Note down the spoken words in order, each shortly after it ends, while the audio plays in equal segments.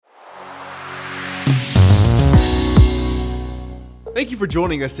Thank you for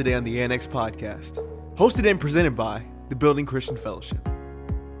joining us today on the Annex Podcast, hosted and presented by the Building Christian Fellowship.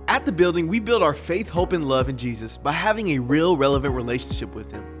 At the Building, we build our faith, hope, and love in Jesus by having a real, relevant relationship with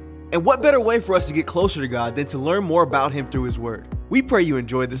Him. And what better way for us to get closer to God than to learn more about Him through His Word? We pray you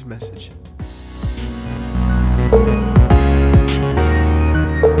enjoy this message.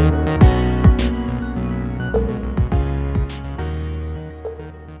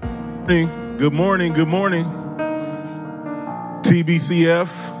 Good morning. TBCF.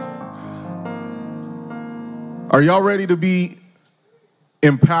 Are y'all ready to be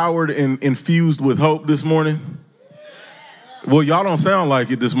empowered and infused with hope this morning? Well, y'all don't sound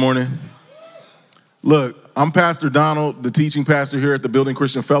like it this morning. Look, I'm Pastor Donald, the teaching pastor here at the Building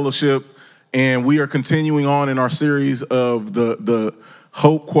Christian Fellowship, and we are continuing on in our series of the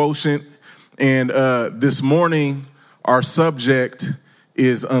Hope Quotient. And this morning, our subject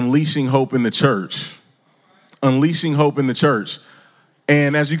is unleashing hope in the church. Unleashing hope in the church.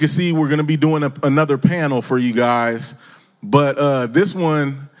 And as you can see, we're going to be doing another panel for you guys. But this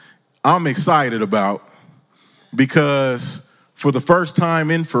one I'm excited about because for the first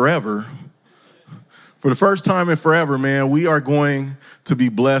time in forever, man, we are going to be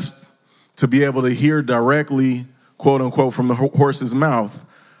blessed to be able to hear directly, quote unquote, from the horse's mouth,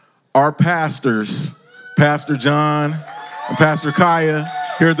 our pastors, Pastor John and Pastor Kaiya,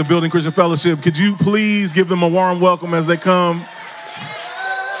 here at the Building Christian Fellowship. Could you please give them a warm welcome as they come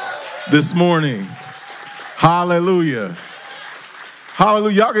this morning? Hallelujah.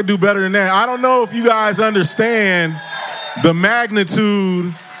 Hallelujah. Y'all can do better than that. I don't know if you guys understand the magnitude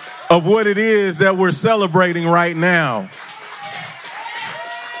of what it is that we're celebrating right now.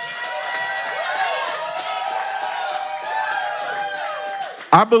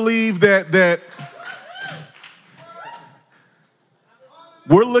 I believe that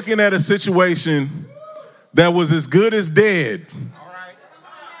we're looking at a situation that was as good as dead.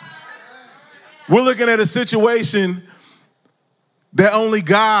 We're looking at a situation that only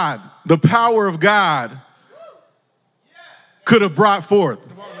God, the power of God, could have brought forth.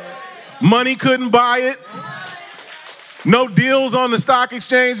 Money couldn't buy it. No deals on the stock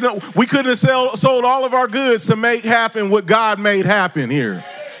exchange. No, we couldn't have sold all of our goods to make happen what God made happen here.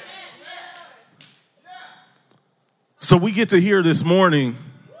 So we get to hear this morning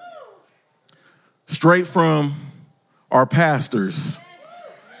straight from our pastors.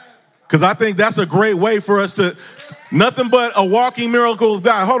 Because I think that's a great way for us to, nothing but a walking miracle of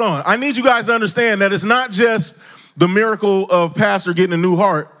God. Hold on. I need you guys to understand that it's not just the miracle of Pastor getting a new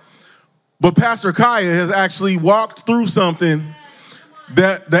heart, but Pastor Kaiya has actually walked through something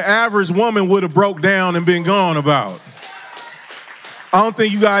that the average woman would have broke down and been gone about. I don't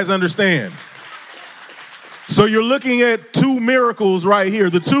think you guys understand. So you're looking at two miracles right here,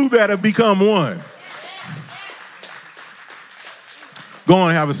 the two that have become one. Go on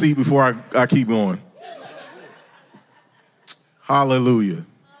and have a seat before I keep going. Hallelujah.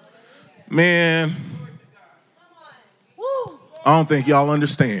 Man, I don't think y'all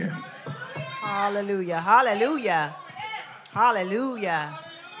understand. Hallelujah, hallelujah, hallelujah,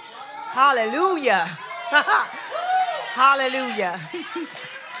 hallelujah, hallelujah,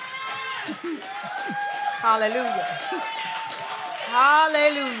 hallelujah,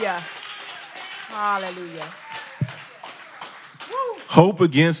 hallelujah, hallelujah. Hope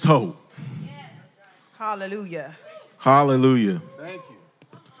against hope. Hallelujah. Hallelujah. Thank you.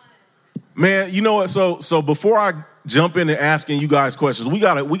 Man, you know what? So before I jump into asking you guys questions, we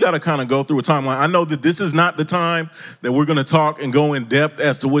gotta kind of go through a timeline. I know that this is not the time that we're gonna talk and go in depth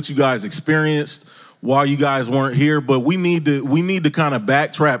as to what you guys experienced while you guys weren't here, but we need to kind of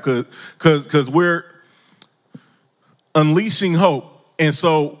backtrack because we're unleashing hope, and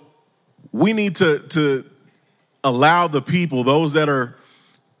so we need to allow the people, those that are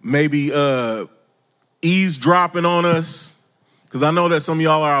maybe eavesdropping on us, because I know that some of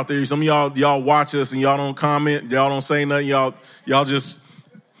y'all are out there. Some of y'all watch us and y'all don't comment, y'all don't say nothing, y'all just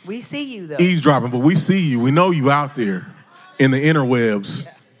we see you though eavesdropping, but we see you. We know you out there in the interwebs,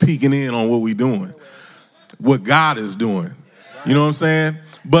 peeking in on what we doing, what God is doing. You know what I'm saying?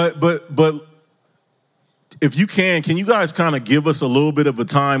 But if you can you guys kind of give us a little bit of a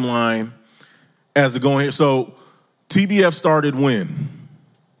timeline as to going here? So TBF started when?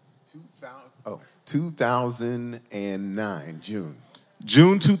 2009, June.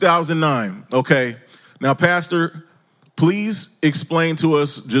 June 2009. Okay. Now, Pastor, please explain to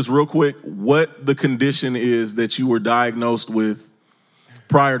us just real quick what the condition is that you were diagnosed with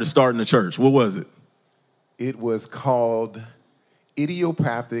prior to starting the church. What was it? It was called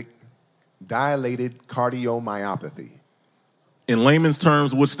idiopathic dilated cardiomyopathy. In layman's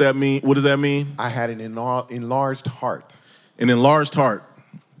terms, what's that mean? What does that mean? I had an enlarged heart. An enlarged heart.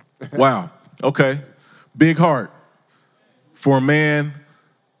 Wow. Okay. Big heart for a man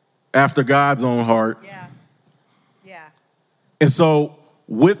after God's own heart. Yeah. Yeah. And so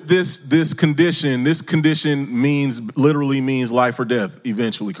with this condition literally means life or death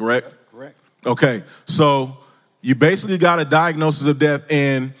eventually, correct? Correct. Okay. So you basically got a diagnosis of death.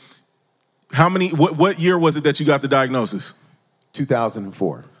 And what year was it that you got the diagnosis?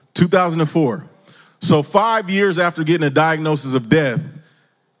 2004. 2004. So 5 years after getting a diagnosis of death,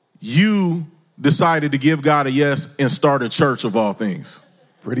 you decided to give God a yes and start a church of all things.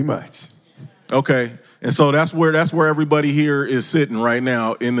 Pretty much. Okay. And so that's where everybody here is sitting right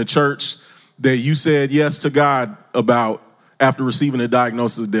now, in the church that you said yes to God about after receiving a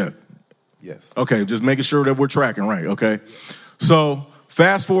diagnosis of death. Yes. Okay, just making sure that we're tracking right, okay? So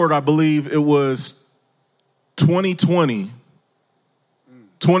fast forward, I believe it was 2020.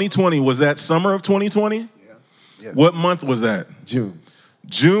 2020, was that summer of 2020? Yeah. Yes. What month was that? June.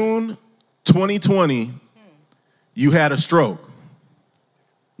 June 2020, you had a stroke.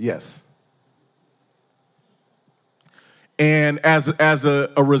 Yes. And as a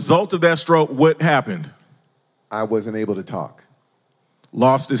result of that stroke, what happened? I wasn't able to talk.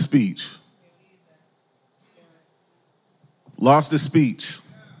 Lost his speech. Lost his speech.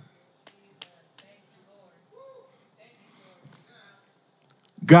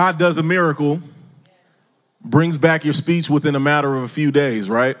 God does a miracle, brings back your speech within a matter of a few days,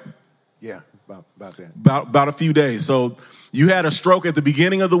 right? Yeah, about that. About a few days. So you had a stroke at the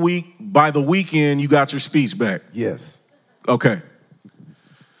beginning of the week. By the weekend, you got your speech back. Yes. Okay.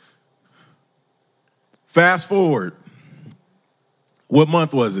 Fast forward. What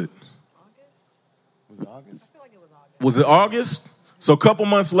month was it? Was it August? I feel like it was August. Was it August? So a couple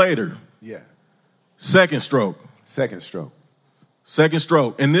months later, Yeah. second stroke. Second stroke. Second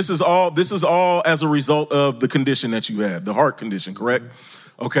stroke. And this is all as a result of the condition that you had, the heart condition, correct?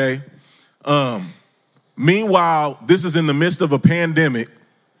 Okay. Meanwhile, this is in the midst of a pandemic,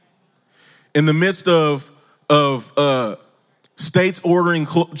 in the midst of states ordering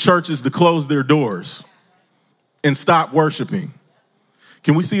churches to close their doors and stop worshiping.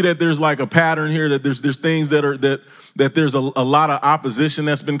 Can we see that there's like a pattern here, that there's things that there's a lot of opposition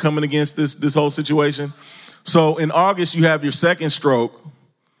that's been coming against this whole situation? So in August, you have your second stroke.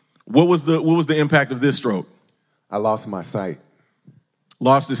 What was the impact of this stroke? I lost my sight.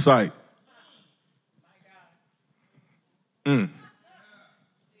 Lost his sight.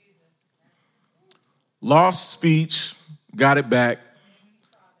 Lost speech, got it back.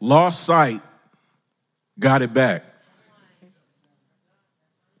 Lost sight, got it back.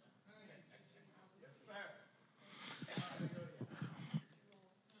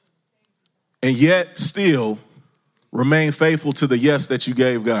 And yet still remain faithful to the yes that you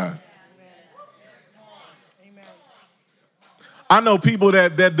gave God. I know people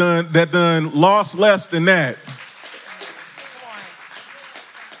that done lost less than that.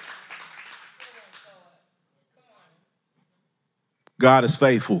 God is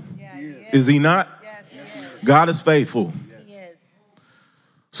faithful. Yeah, he Is he not? Yes, he is. God is faithful. He is.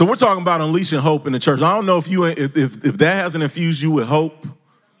 So we're talking about unleashing hope in the church. I don't know if that hasn't infused you with hope.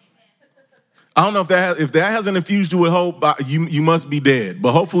 I don't know if that hasn't infused you with hope, you must be dead.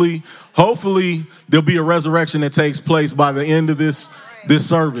 But hopefully there'll be a resurrection that takes place by the end of this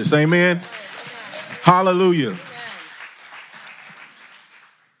service. Amen. Hallelujah.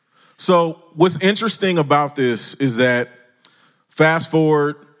 So what's interesting about this is that fast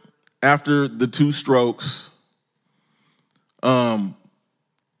forward after the two strokes to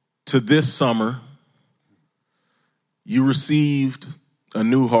this summer, you received a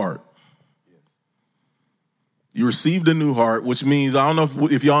new heart. You received a new heart, which means, I don't know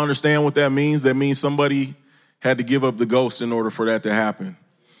if y'all understand what that means. That means somebody had to give up the ghost in order for that to happen.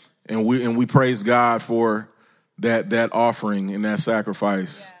 And we praise God for that offering and that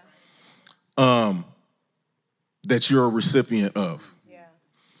sacrifice that you're a recipient of. Yeah.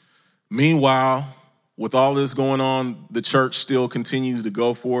 Meanwhile, with all this going on, the church still continues to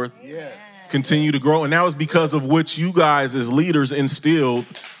go forth, Yes. continue to grow. And that was because of what you guys as leaders instilled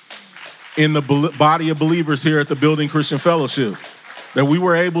in the body of believers here at the Building Christian Fellowship, that we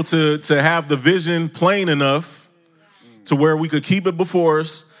were able to have the vision plain enough to where we could keep it before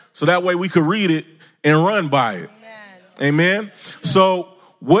us, so that way we could read it and run by it. Amen. So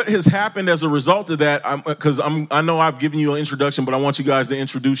what has happened as a result of that, I know I've given you an introduction, but I want you guys to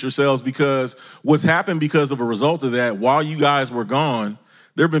introduce yourselves, because what's happened because of a result of that, while you guys were gone,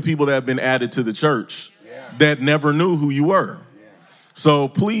 there have been people that have been added to the church that never knew who you were. So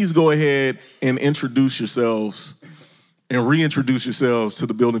please go ahead and introduce yourselves and reintroduce yourselves to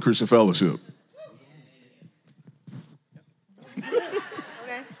the Building Christian Fellowship.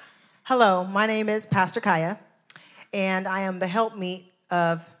 Hello, my name is Pastor Kaiya, and I am the helpmeet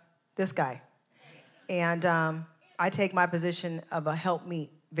of this guy. And I take my position of a helpmeet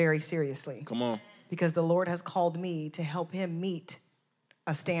very seriously. Come on. Because the Lord has called me to help him meet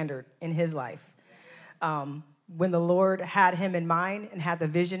a standard in his life. When the Lord had him in mind and had the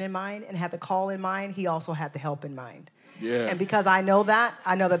vision in mind and had the call in mind, he also had the help in mind. Yeah. And because I know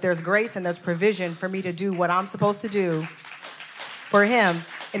that there's grace and there's provision for me to do what I'm supposed to do for him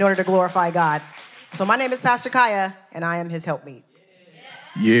in order to glorify God. So my name is Pastor Kaiya, and I am his helpmeet.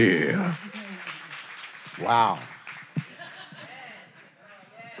 Yeah. Wow.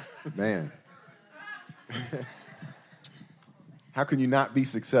 Man. How can you not be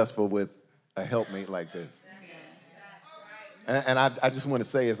successful with a helpmate like this? And I just want to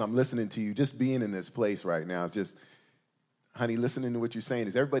say, as I'm listening to you, just being in this place right now, just, honey, listening to what you're saying,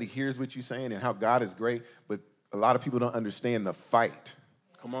 is everybody hears what you're saying and how God is great, but a lot of people don't understand the fight.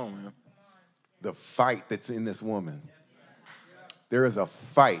 Come on, man. The fight that's in this woman. There is a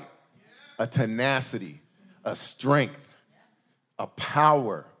fight, a tenacity, a strength, a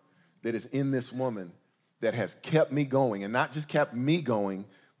power that is in this woman that has kept me going, and not just kept me going,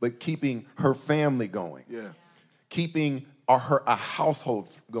 but keeping her family going. Yeah. Keeping a household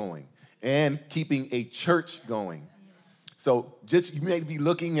going, and keeping a church going. So just, you may be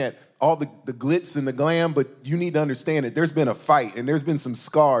looking at all the glitz and the glam, but you need to understand that there's been a fight, and there's been some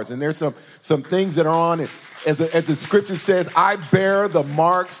scars, and there's some things that are on it. As the scripture says, I bear the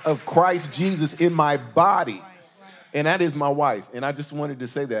marks of Christ Jesus in my body. And that is my wife. And I just wanted to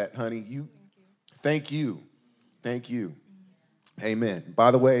say that, honey. Thank you. Thank you. Amen.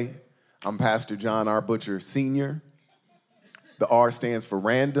 By the way, I'm Pastor John R. Butcher Sr. The R stands for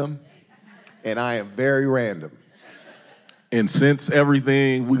random, and I am very random. And since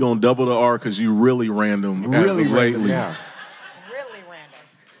everything, we're going to double the R because you really random Really as of random lately. now. Really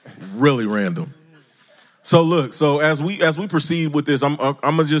random. Really random. So look, as we proceed with this, I'm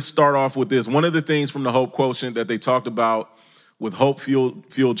gonna just start off with this. One of the things from the Hope Quotient that they talked about with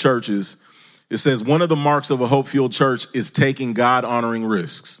hope-fueled churches, it says one of the marks of a hope-fueled church is taking God-honoring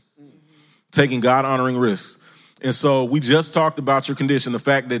risks. Taking God-honoring risks. And so we just talked about your condition, the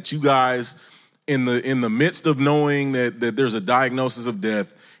fact that you guys, in the midst of knowing that there's a diagnosis of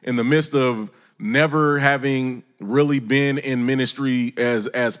death, in the midst of never having really been in ministry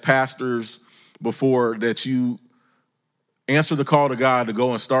as pastors before, that you answer the call to God to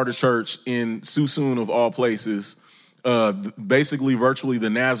go and start a church in Suisun of all places, basically virtually the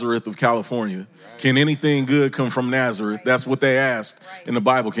Nazareth of California. Right. Can anything good come from Nazareth? Right. That's what they asked in the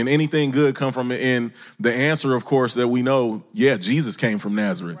Bible. Can anything good come from it? And the answer, of course, that we know, yeah, Jesus came from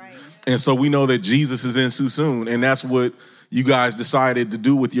Nazareth. Right. And so we know that Jesus is in Suisun, and that's what you guys decided to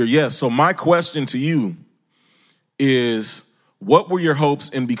do with your yes. So my question to you is, what were your hopes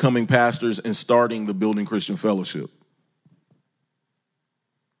in becoming pastors and starting the Building Christian Fellowship?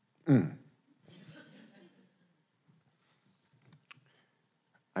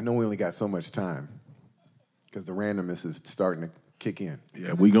 I know we only got so much time because the randomness is starting to kick in.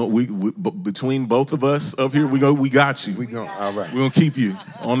 Yeah, we between both of us up here, we got you. All right. We're gonna keep you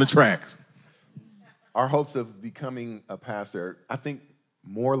on the tracks. Our hopes of becoming a pastor, I think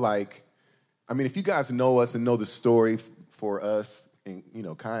more like, if you guys know us and know the story for us, and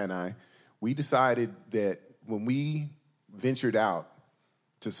Kai and I, we decided that when we ventured out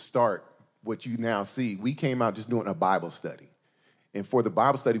to start what you now see, we came out just doing a Bible study. And for the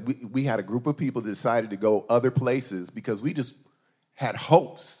Bible study, we had a group of people that decided to go other places because we just had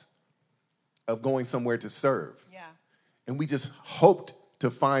hopes of going somewhere to serve. Yeah. And we just hoped to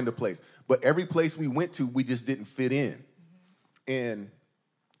find a place. But every place we went to, we just didn't fit in. Mm-hmm. And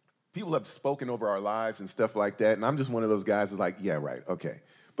people have spoken over our lives and stuff like that. And I'm just one of those guys that's like, yeah, right, okay.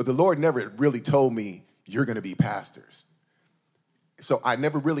 But the Lord never really told me, you're going to be pastors. So I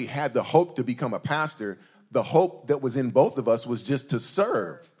never really had the hope to become a pastor. The hope that was in both of us was just to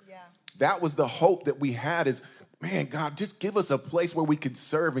serve. Yeah. That was the hope that we had is, man, God, just give us a place where we could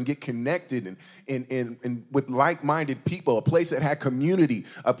serve and get connected and with like-minded people, a place that had community,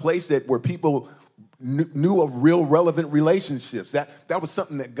 a place where people knew of real relevant relationships. That was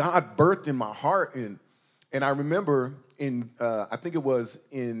something that God birthed in my heart. And I remember I think it was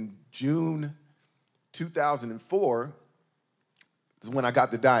in June 2004, is when I got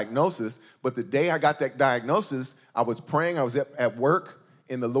the diagnosis. But the day I got that diagnosis, I was praying, I was at work,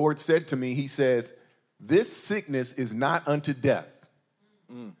 and the Lord said to me, he says, this sickness is not unto death,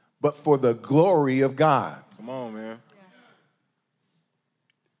 but for the glory of God. Come on, man.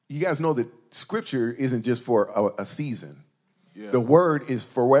 You guys know that Scripture isn't just for a season. The word is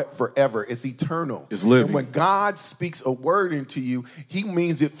forever. It's eternal. It's living. And when God speaks a word into you, he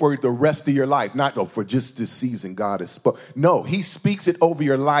means it for the rest of your life. Not for just this season God has spoken. No, he speaks it over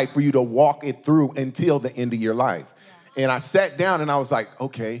your life for you to walk it through until the end of your life. Yeah. And I sat down and I was like,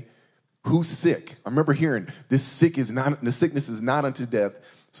 okay, who's sick? I remember hearing the sickness is not unto death.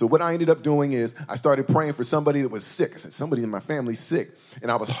 So what I ended up doing is I started praying for somebody that was sick. I said, somebody in my family's sick.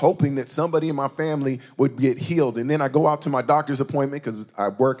 And I was hoping that somebody in my family would get healed. And then I go out to my doctor's appointment because I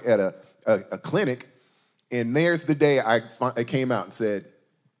work at a clinic. And there's the day I came out and said,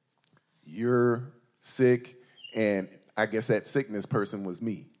 you're sick. And I guess that sickness person was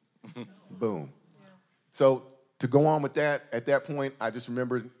me. Boom. Yeah. So to go on with that, at that point, I just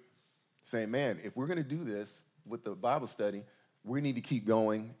remembered saying, man, if we're going to do this with the Bible study, we need to keep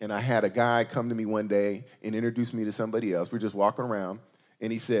going. And I had a guy come to me one day and introduce me to somebody else. We're just walking around,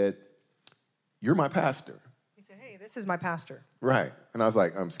 and he said, you're my pastor. He said, hey, this is my pastor. Right. And I was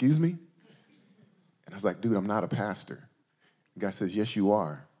like, excuse me? And I was like, dude, I'm not a pastor. The guy says, yes, you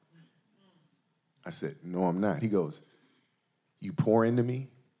are. I said, no, I'm not. He goes, you pour into me,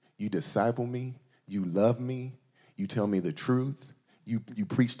 you disciple me, you love me, you tell me the truth, you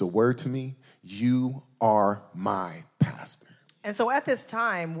preach the word to me, you are my pastor. And so at this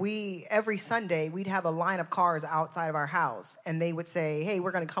time, every Sunday, we'd have a line of cars outside of our house, and they would say, hey,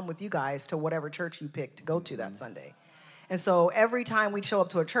 we're going to come with you guys to whatever church you picked to go to that Sunday. And so every time we'd show up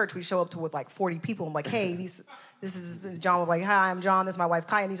to a church, we'd show up with like 40 people. I'm like, hey, this is John. Was like, hi, I'm John. This is my wife,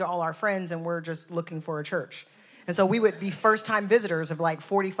 Kaiya, and these are all our friends, and we're just looking for a church. And so we would be first-time visitors of like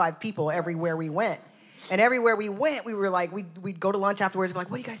 45 people everywhere we went. And everywhere we went, we were like, we'd go to lunch afterwards. We're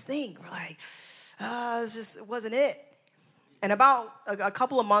like, what do you guys think? We're like, it wasn't it. And about a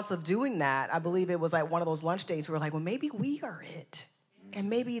couple of months of doing that, I believe it was like one of those lunch days, we were like, well, maybe we are it. And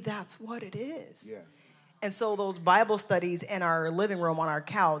maybe that's what it is. Yeah. And so those Bible studies in our living room on our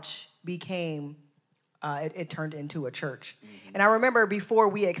couch became, it turned into a church. Mm-hmm. And I remember before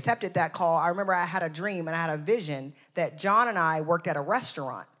we accepted that call, I remember I had a dream and I had a vision that John and I worked at a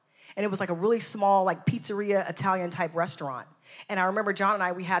restaurant. And it was like a really small, like pizzeria, Italian type restaurant. And I remember John and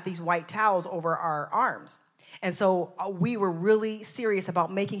I, we had these white towels over our arms. And so we were really serious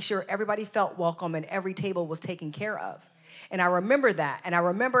about making sure everybody felt welcome and every table was taken care of. And I remember that. And I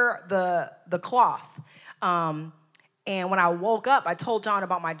remember the cloth. And when I woke up, I told John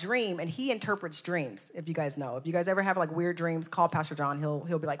about my dream, and he interprets dreams, if you guys know. If you guys ever have like weird dreams, call Pastor John.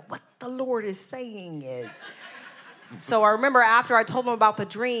 He'll be like, what the Lord is saying is. So I remember after I told him about the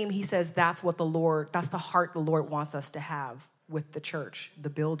dream, he says, that's the heart the Lord wants us to have with the church, the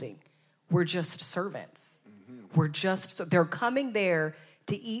building. We're just servants. They're coming there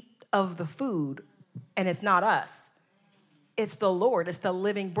to eat of the food, and it's not us. It's the Lord. It's the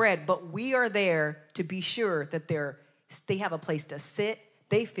living bread. But we are there to be sure that they have a place to sit.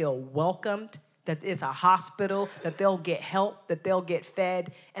 They feel welcomed, that it's a hospital, that they'll get help, that they'll get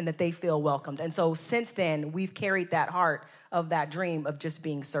fed, and that they feel welcomed. And so since then, we've carried that heart of that dream of just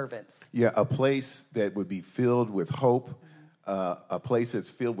being servants. Yeah, a place that would be filled with hope, a place that's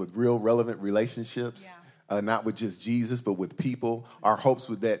filled with real relevant relationships. Yeah. Not with just Jesus, but with people. Our hopes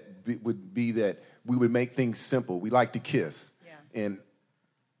would be that we would make things simple. We like to kiss. Yeah. And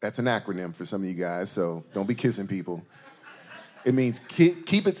that's an acronym for some of you guys, so don't be kissing people. It means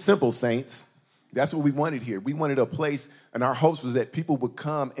keep it simple, saints. That's what we wanted here. We wanted a place, and our hopes was that people would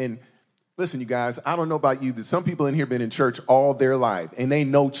come and listen, you guys, I don't know about you, that some people in here been in church all their life, and they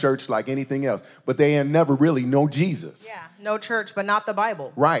know church like anything else, but they have never really know Jesus. Yeah, know church, but not the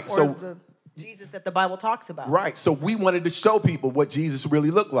Bible. Right. Or the Jesus that the Bible talks about. Right. So we wanted to show people what Jesus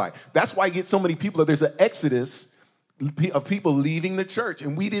really looked like. That's why you get so many people. There's an exodus of people leaving the church,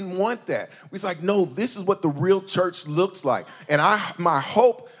 and we didn't want that. We was like, no, this is what the real church looks like. And my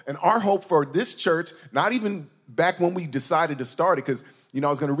hope and our hope for this church, not even back when we decided to start it, because I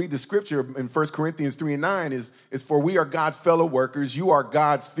was going to read the scripture in 1 Corinthians 3:9 is for we are God's fellow workers. You are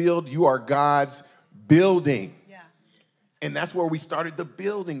God's field. You are God's building. And that's where we started the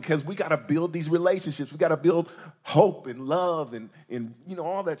building, because we got to build these relationships. We got to build hope and love and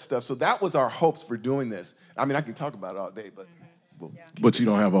all that stuff. So that was our hopes for doing this. I mean, I can talk about it all day, but but you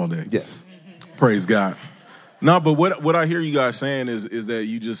don't have all day. Yes. Praise God. No, but what I hear you guys saying is that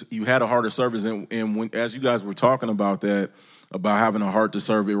you had a heart of service, and when, as you guys were talking about that, about having a heart to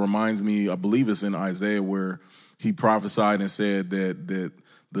serve, it reminds me, I believe it's in Isaiah where he prophesied and said that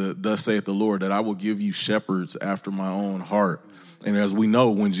thus saith the Lord, that I will give you shepherds after my own heart. And as we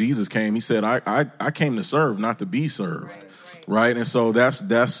know, when Jesus came, he said, I came to serve, not to be served. Right? And so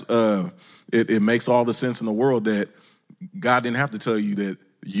it makes all the sense in the world that God didn't have to tell you that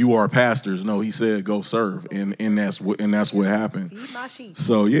you are pastors. No, he said go serve, and that's what happened. Feed my sheep.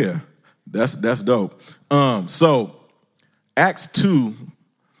 So yeah, that's dope. So Acts 2,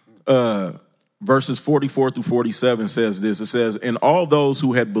 verses 44 through 47 says this. It says, and all those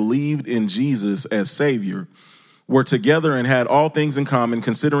who had believed in Jesus as Savior were together and had all things in common,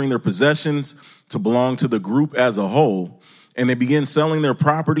 considering their possessions to belong to the group as a whole. And they began selling their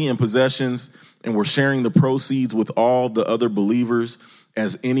property and possessions and were sharing the proceeds with all the other believers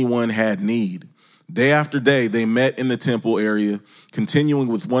as anyone had need. Day after day, they met in the temple area, continuing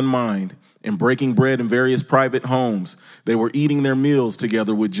with one mind and breaking bread in various private homes. They were eating their meals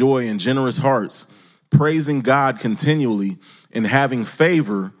together with joy and generous hearts, praising God continually and having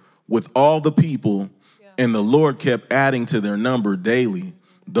favor with all the people. And the Lord kept adding to their number daily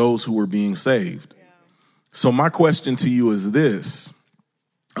those who were being saved. Yeah. So my question to you is this.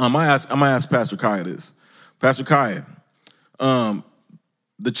 I'm gonna ask Pastor Kaiya this. Pastor Kaiya,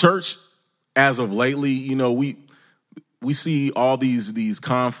 the church, as of lately, we see all these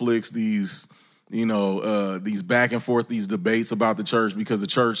conflicts, these back and forth, these debates about the church, because the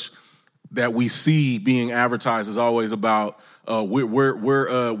church that we see being advertised is always about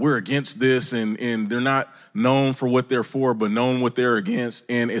we're against this, and they're not known for what they're for, but known what they're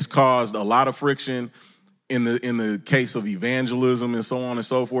against, and it's caused a lot of friction in the case of evangelism and so on and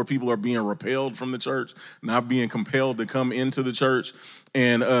so forth. People are being repelled from the church, not being compelled to come into the church.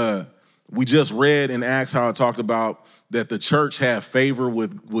 And we just read in Acts how it talked about that the church had favor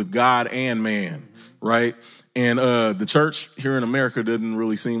with God and man, right? And the church here in America doesn't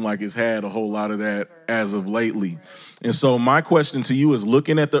really seem like it's had a whole lot of that as of lately. And so my question to you is,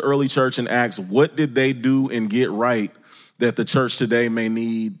 looking at the early church in Acts, what did they do and get right that the church today may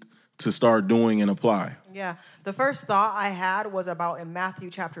need to start doing and apply? Yeah, the first thought I had was about in Matthew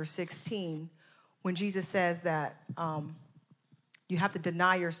chapter 16, when Jesus says that you have to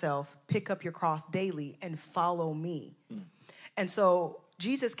deny yourself, pick up your cross daily, and follow me. And so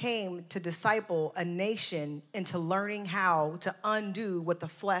Jesus came to disciple a nation into learning how to undo what the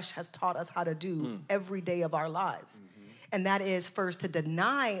flesh has taught us how to do every day of our lives. And that is first to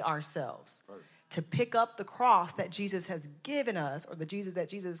deny ourselves, to pick up the cross that Jesus has given us, or the Jesus that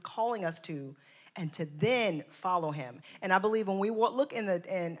Jesus is calling us to, and to then follow him. And I believe when we look in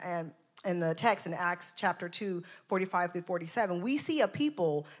the text in Acts chapter 2, 45 through 47, we see a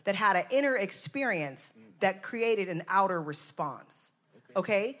people that had an inner experience that created an outer response.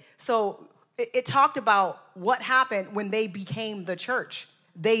 Okay? So it talked about what happened when they became the church.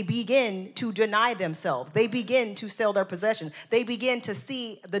 They begin to deny themselves. They begin to sell their possessions. They begin to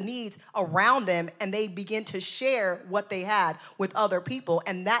see the needs around them, and they begin to share what they had with other people.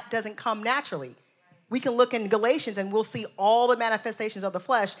 And that doesn't come naturally. We can look in Galatians and we'll see all the manifestations of the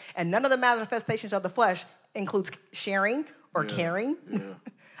flesh, and none of the manifestations of the flesh includes sharing or caring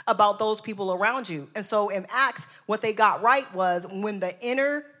about those people around you. And so in Acts, what they got right was when the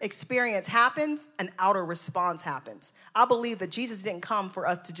inner experience happens, an outer response happens. I believe that Jesus didn't come for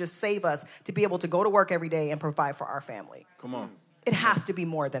us to just save us, to be able to go to work every day and provide for our family. Come on. It has to be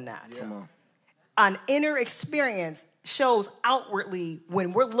more than that. Yeah. Come on. An inner experience shows outwardly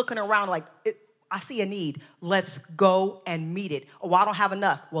when we're looking around like, I see a need. Let's go and meet it. Oh, I don't have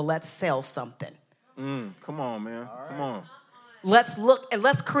enough. Well, let's sell something. Come on, man. Right. Come on. Let's look and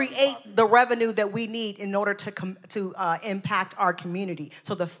let's create the revenue that we need in order to impact our community.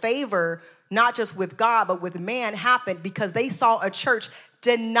 So the favor, not just with God, but with man, happened because they saw a church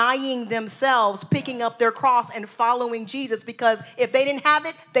denying themselves, picking up their cross and following Jesus, because if they didn't have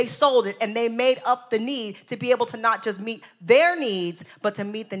it, they sold it, and they made up the need to be able to not just meet their needs, but to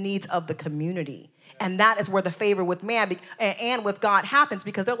meet the needs of the community. And that is where the favor with man and with God happens,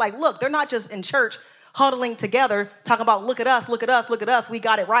 because they're like, look, they're not just in church huddling together, talking about, look at us, look at us, look at us, we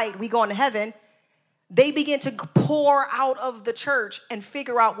got it right, we going to heaven. They begin to pour out of the church and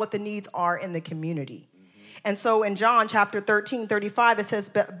figure out what the needs are in the community. And so in John chapter 13, 35, it says,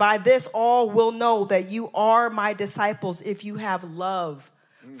 by this all will know that you are my disciples if you have love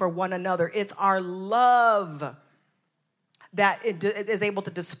for one another. It's our love that it is able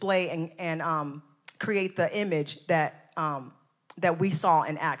to display and create the image that we saw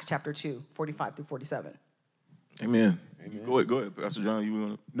in Acts chapter 2, 45 through 47. Amen. Go ahead, Pastor John. You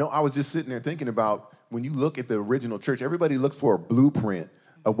want to? No, I was just sitting there thinking about when you look at the original church, everybody looks for a blueprint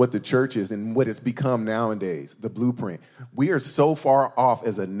of what the church is and what it's become nowadays, the blueprint. We are so far off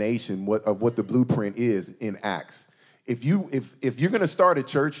as a nation of what the blueprint is in Acts. If you're going to start a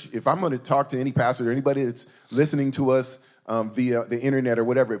church, if I'm going to talk to any pastor or anybody that's listening to us, via the internet or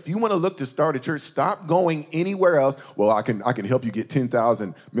whatever. If you want to look to start a church, stop going anywhere else. Well, I can help you get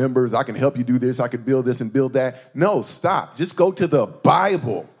 10,000 members. I can help you do this. I can build this and build that. No, stop. Just go to the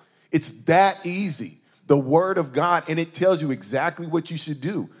Bible. It's that easy. The Word of God, and it tells you exactly what you should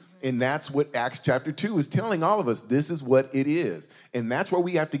do. And that's what Acts chapter 2 is telling all of us. This is what it is. And that's where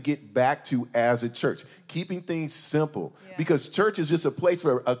we have to get back to as a church, keeping things simple. Yeah. Because church is just a place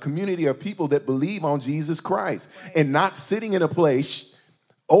for a community of people that believe on Jesus Christ, right, and not sitting in a place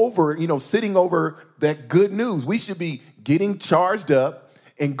sitting over that good news. We should be getting charged up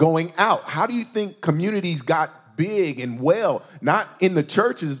and going out. How do you think communities got big and well? Not in the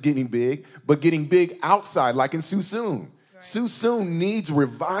churches getting big, but getting big outside, like in Suisun. Suisun needs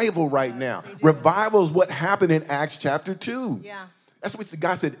revival right now. Revival is what happened in Acts chapter 2. Yeah. That's what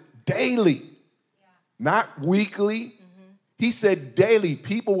God said, daily, not weekly. Mm-hmm. He said daily.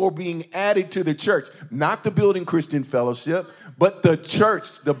 People were being added to the church, not the Building Christian Fellowship, but the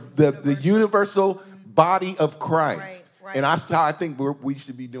church, the universal body of Christ. Right. And that's how I think we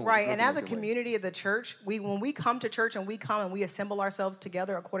should be doing. Right, and as a community of the church, when we come to church and we assemble ourselves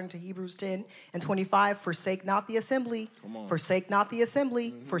together according to Hebrews 10:25, forsake not the assembly, forsake not the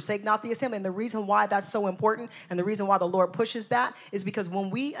assembly, mm-hmm, forsake not the assembly. And the reason why that's so important and the reason why the Lord pushes that is because when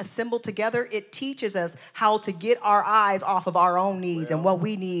we assemble together, it teaches us how to get our eyes off of our own needs and what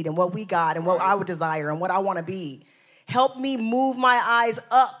we need and what we got and what I would desire and what I want to be. Help me move my eyes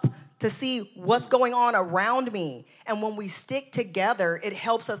up to see what's going on around me. And when we stick together, it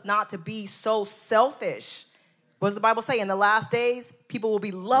helps us not to be so selfish. What does the Bible say? In the last days, people will be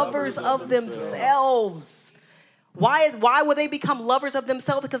lovers of themselves. Why will they become lovers of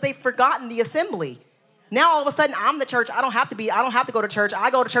themselves? Because they've forgotten the assembly. Now all of a sudden, I'm the church. I don't have to go to church. I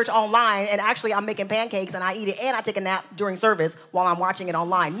go to church online, and actually I'm making pancakes and I eat it, and I take a nap during service while I'm watching it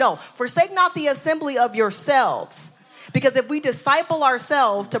online. No, forsake not the assembly of yourselves. Because if we disciple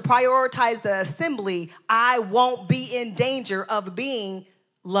ourselves to prioritize the assembly, I won't be in danger of being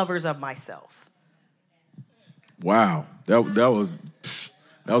lovers of myself. Wow, that was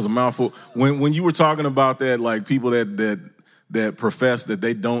a mouthful. When you were talking about that, like people that profess that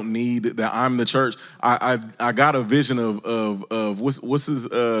they don't need that I'm the church, I got a vision of what's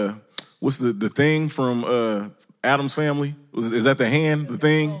the thing from Adam's Family? Is that the hand? The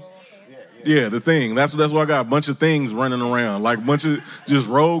thing? Yeah, the thing. That's why I got a bunch of things running around, like a bunch of just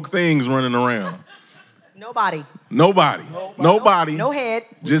rogue things running around. Nobody. No head.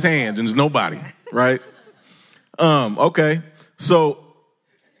 Just hands and just nobody, right? Okay. So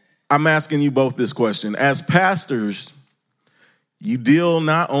I'm asking you both this question. As pastors, you deal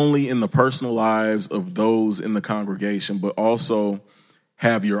not only in the personal lives of those in the congregation, but also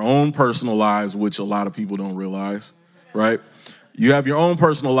have your own personal lives, which a lot of people don't realize, right? You have your own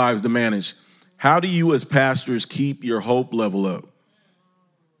personal lives to manage. How do you as pastors keep your hope level up?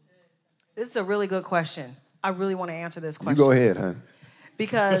 This is a really good question. I really want to answer this question. You go ahead, hon.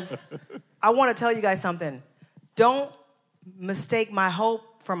 Because I want to tell you guys something. Don't mistake my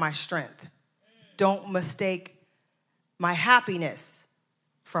hope for my strength. Don't mistake my happiness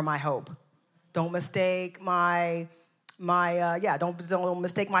for my hope. Don't mistake don't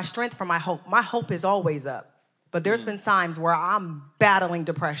mistake my strength for my hope. My hope is always up. But there's been times where I'm battling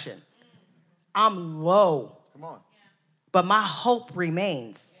depression. I'm low. Come on. But my hope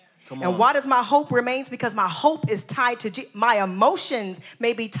remains. And why does my hope remains? Because my hope is tied to my emotions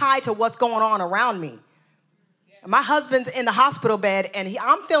may be tied to what's going on around me. My husband's in the hospital bed, and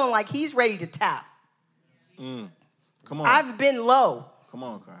I'm feeling like he's ready to tap. Come on. I've been low. Come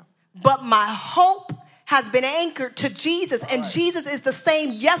on, Kyle. But my hope has been anchored to Jesus. And Jesus is the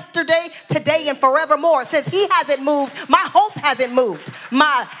same yesterday, today, and forevermore. Since he hasn't moved, my hope hasn't moved.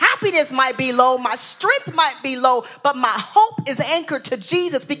 My happiness might be low, my strength might be low, but my hope is anchored to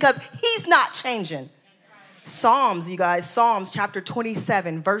Jesus because he's not changing. Psalms, you guys, Psalms chapter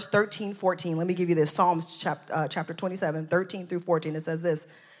 27, verse 13, 14. Let me give you this. Psalms chapter 27, 13 through 14. It says this: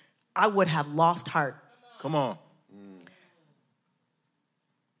 I would have lost heart. Come on.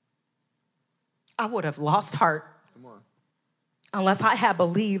 I would have lost heart unless I had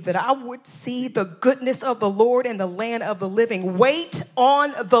believed that I would see the goodness of the Lord in the land of the living. Wait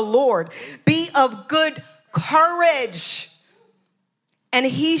on the Lord. Be of good courage, and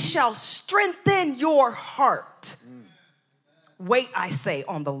he shall strengthen your heart. Wait, I say,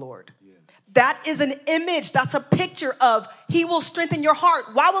 on the Lord. That is an image. That's a picture of he will strengthen your heart.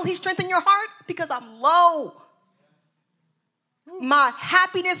 Why will he strengthen your heart? Because I'm low. My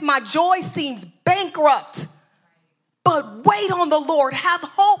happiness, my joy seems bankrupt. But wait on the Lord. Have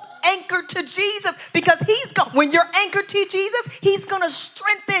hope anchored to Jesus, because when you're anchored to Jesus, he's going to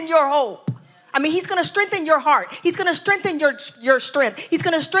strengthen your hope. I mean, he's going to strengthen your heart. He's going to strengthen your strength. He's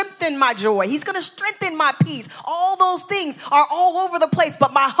going to strengthen my joy. He's going to strengthen my peace. All those things are all over the place,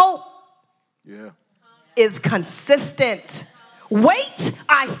 but my hope is consistent. Wait,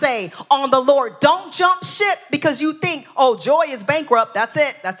 I say, on the Lord. Don't jump ship because you think, oh, joy is bankrupt. That's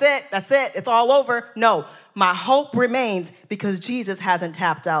it. That's it. That's it. It's all over. No, my hope remains because Jesus hasn't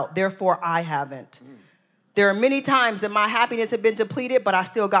tapped out. Therefore, I haven't. There are many times that my happiness had been depleted, but I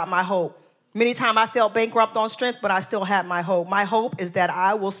still got my hope. Many times I felt bankrupt on strength, but I still had my hope. My hope is that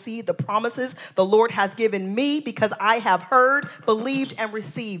I will see the promises the Lord has given me because I have heard, believed, and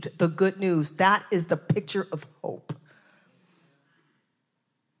received the good news. That is the picture of hope.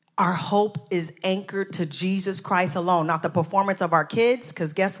 Our hope is anchored to Jesus Christ alone, not the performance of our kids,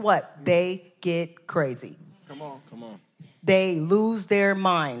 because guess what? They get crazy. Come on. They lose their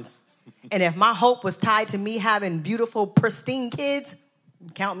minds. And if my hope was tied to me having beautiful, pristine kids,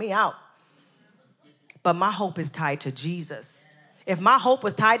 count me out. But my hope is tied to Jesus. If my hope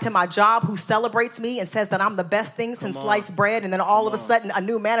was tied to my job who celebrates me and says that I'm the best thing since sliced bread, and then all of a sudden a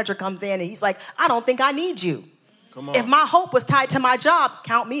new manager comes in and he's like, I don't think I need you. If my hope was tied to my job,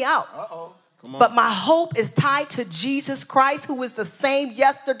 count me out. But my hope is tied to Jesus Christ, who is the same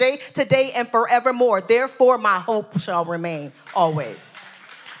yesterday, today, and forevermore. Therefore, my hope shall remain always.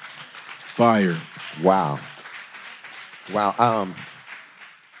 Fire. Wow.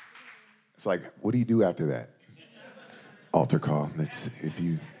 It's like, what do you do after that? Altar call. If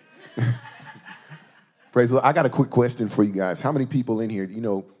you praise the Lord. I got a quick question for you guys. How many people in here,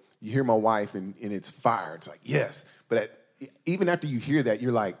 you hear my wife and it's fire. It's like, yes. But even after you hear that,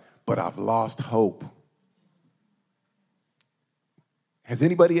 you're like, but I've lost hope. Has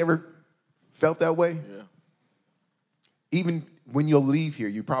anybody ever felt that way? Yeah. Even when you'll leave here,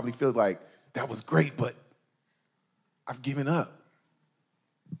 you probably feel like, that was great, but I've given up.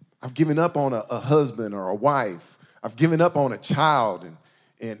 I've given up on a husband or a wife. I've given up on a child,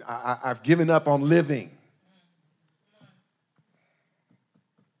 and I've given up on living.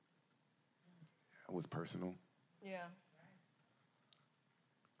 That was personal. Yeah.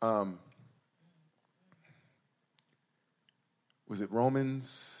 Was it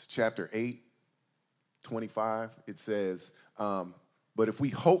Romans chapter 8:25? It says, but if we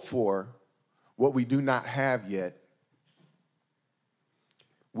hope for what we do not have yet,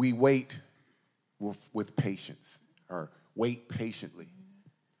 we wait with patience, or wait patiently.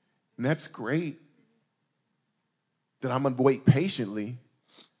 And that's great that I'm going to wait patiently,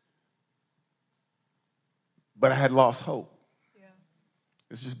 but I had lost hope. Yeah.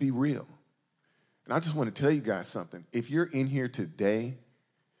 Let's just be real. And I just want to tell you guys something. If you're in here today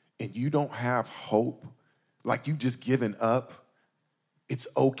and you don't have hope, like you've just given up, it's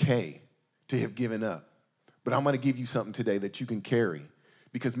okay to have given up. But I'm going to give you something today that you can carry,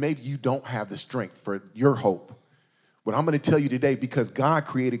 because maybe you don't have the strength for your hope. But I'm going to tell you today, because God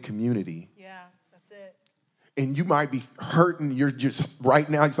created community. Yeah, that's it. And you might be hurting. You're just right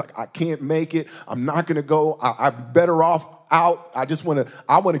now, it's like, I can't make it. I'm not going to go. I'm better off out. I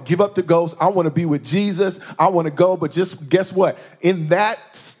want to give up the ghost. I want to be with Jesus. I want to go. But just guess what? In that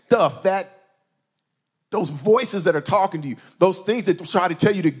stuff, those voices that are talking to you, those things that try to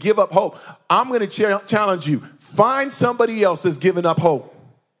tell you to give up hope, I'm going to challenge you. Find somebody else that's giving up hope.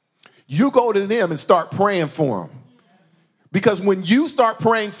 You go to them and start praying for them. Because when you start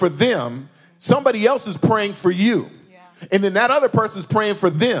praying for them, somebody else is praying for you. Yeah. And then that other person's praying for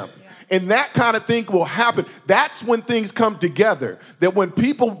them. Yeah. And that kind of thing will happen. That's when things come together. That when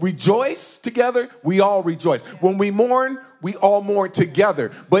people rejoice together, we all rejoice. Yeah. When we mourn, we all mourn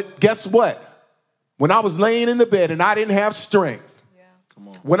together. But guess what? When I was laying in the bed and I didn't have strength,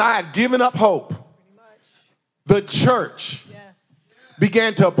 when I had given up hope, the church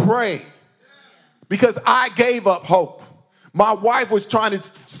began to pray because I gave up hope. My wife was trying to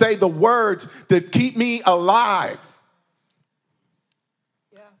say the words to keep me alive.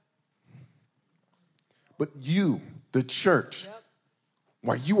 Yeah. But you, the church,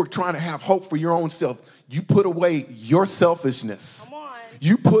 while you were trying to have hope for your own self, you put away your selfishness. Come on.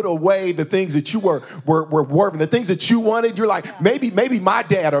 You put away the things that you were working, the things that you wanted. You're like, maybe my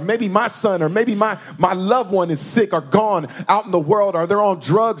dad, or maybe my son, or maybe my loved one is sick or gone out in the world, or they're on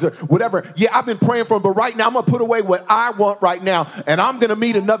drugs or whatever. Yeah, I've been praying for them, but right now I'm going to put away what I want right now, and I'm going to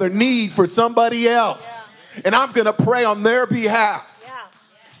meet another need for somebody else. Yeah. And I'm going to pray on their behalf. Yeah.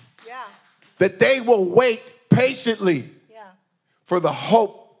 Yeah. That they will wait patiently for the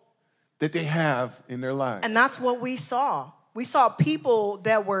hope that they have in their lives. And that's what we saw. We saw people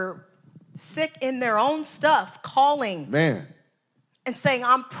that were sick in their own stuff calling. Man. And saying,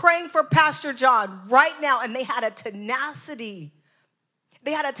 I'm praying for Pastor John right now. And they had a tenacity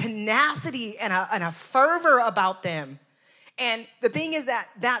They had a tenacity and a fervor about them. And the thing is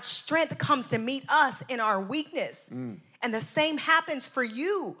that strength comes to meet us in our weakness. And the same happens for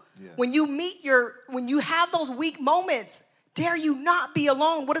you. Yeah. When you have those weak moments, dare you not be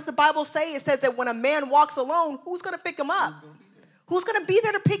alone. What does the Bible say? It says that when a man walks alone, who's going to pick him up? Who's going to be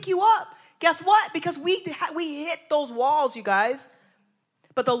there to pick you up? Guess what? Because we hit those walls, you guys.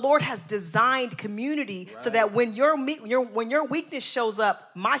 But the Lord has designed community so that when your weakness shows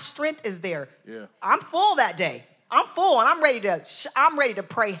up, my strength is there. Yeah. I'm full that day. I'm full, and I'm ready to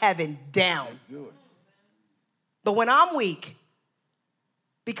pray heaven down. Let's do it. But when I'm weak,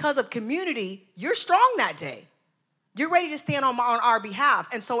 because of community, you're strong that day. You're ready to stand on our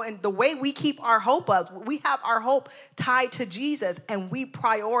behalf. And so in the way we keep our hope up, we have our hope tied to Jesus, and we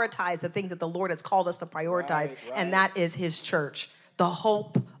prioritize the things that the Lord has called us to prioritize, and that is his church, the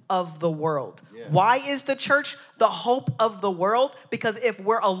hope of the world. Yes. Why is the church the hope of the world? Because if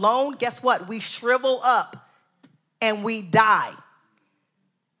we're alone, guess what? We shrivel up and we die.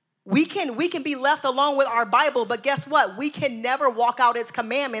 We can be left alone with our Bible, but guess what? We can never walk out its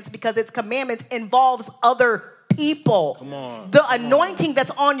commandments because its commandments involves other people. Come on. The anointing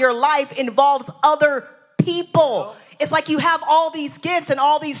that's on your life involves other people. It's like you have all these gifts and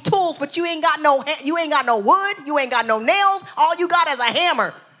all these tools, but you ain't got no wood, you ain't got no nails. All you got is a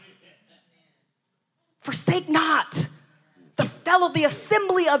hammer. Forsake not the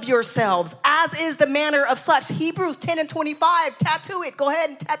assembly of yourselves, as is the manner of such. Hebrews 10:25, tattoo it. Go ahead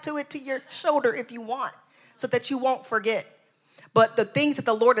and tattoo it to your shoulder if you want, so that you won't forget. But the things that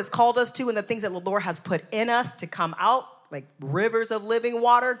the Lord has called us to and the things that the Lord has put in us to come out, like rivers of living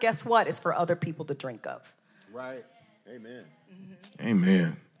water, guess what? It's for other people to drink of. Right. Amen. Mm-hmm.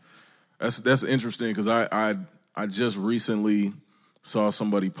 Amen. That's interesting, because I just recently saw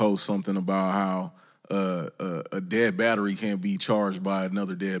somebody post something about how a dead battery can't be charged by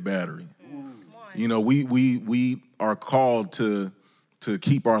another dead battery. You know, we are called to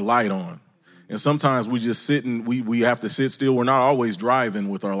keep our light on. And sometimes we just sit and we have to sit still. We're not always driving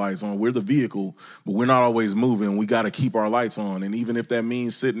with our lights on. We're the vehicle, but we're not always moving. We got to keep our lights on. And even if that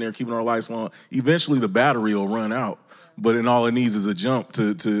means sitting there keeping our lights on, eventually the battery will run out. But then all it needs is a jump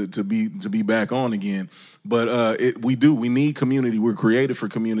to be back on again. But we need community. We're created for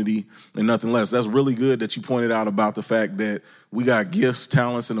community and nothing less. That's really good that you pointed out about the fact that we got gifts,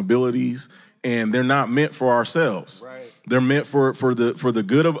 talents, and abilities, and they're not meant for ourselves. Right. They're meant for the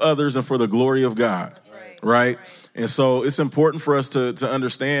good of others and for the glory of God. Right? And so it's important for us to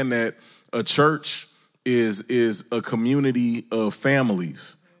understand that a church is a community of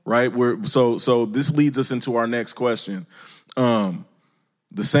families. Right? So this leads us into our next question.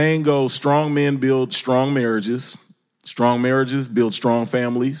 The saying goes, strong men build strong marriages build strong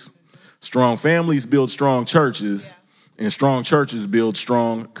families build strong churches, and strong churches build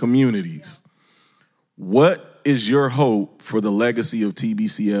strong communities. What is your hope for the legacy of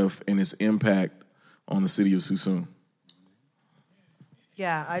TBCF and its impact on the city of Suisun?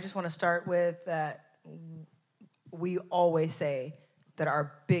 Yeah, I just want to start with that. We always say that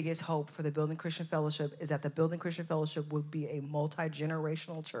our biggest hope for the Building Christian Fellowship is that the Building Christian Fellowship will be a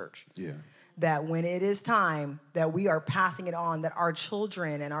multi-generational church. Yeah. That when it is time, that we are passing it on, that our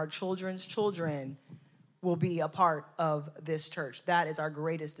children and our children's children will be a part of this church. That is our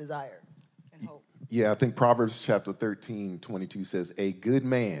greatest desire and hope. Yeah, I think Proverbs chapter 13:22 says, a good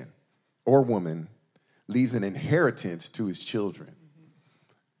man or woman leaves an inheritance to his children.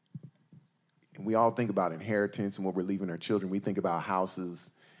 And we all think about inheritance and what we're leaving our children. We think about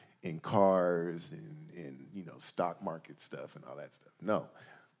houses and cars and stock market stuff and all that stuff. No,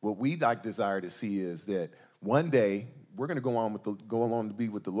 what we desire to see is that one day we're going to go on to be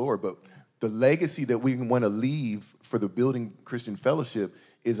with the Lord. But the legacy that we want to leave for the Building Christian Fellowship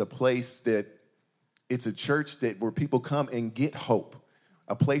is a place that it's a church where people come and get hope,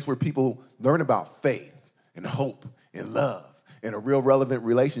 a place where people learn about faith and hope and love and a real relevant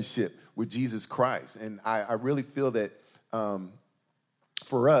relationship with Jesus Christ. And I really feel that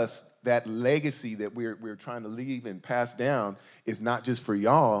for us, that legacy that we're trying to leave and pass down is not just for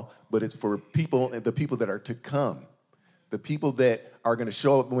y'all, but it's for the people that are to come. The people that are going to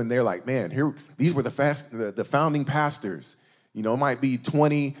show up when they're like, man, these were the founding pastors. It might be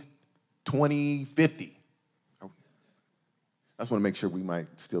 2050. I just want to make sure we might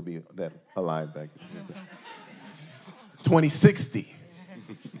still be that alive back then. 2060.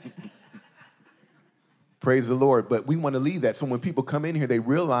 Praise the Lord. But we want to leave that. So when people come in here, they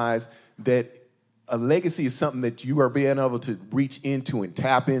realize that a legacy is something that you are being able to reach into and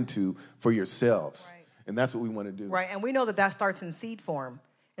tap into for yourselves. Right. And that's what we want to do. Right. And we know that starts in seed form.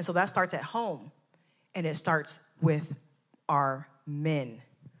 And so that starts at home. And it starts with our men.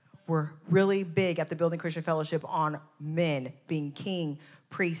 We're really big at the Building Christian Fellowship on men being king,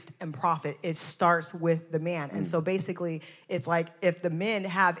 priest, and prophet. It starts with the man. And so basically, it's like if the men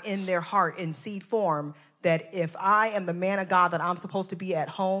have in their heart, in seed form, that if I am the man of God that I'm supposed to be at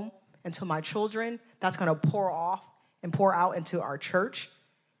home and to my children, that's going to pour off and pour out into our church,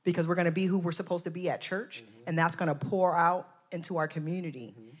 because we're going to be who we're supposed to be at church. And that's going to pour out into our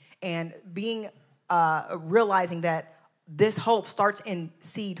community. And being, realizing that this hope starts in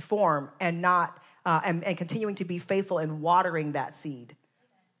seed form and not, and continuing to be faithful in watering that seed.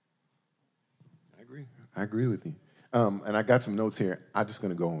 I agree with you. And I got some notes here. I'm just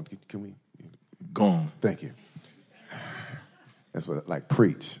going to go on. Can we? Go on. Thank you. That's what, like,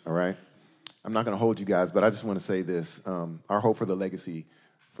 preach, all right? I'm not going to hold you guys, but I just want to say this. Our hope for the legacy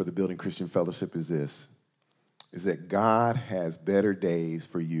for the Building Christian Fellowship is this, is that God has better days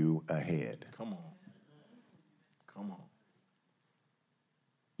for you ahead. Come on. Come on.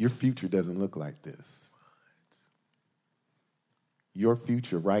 Your future doesn't look like this. Your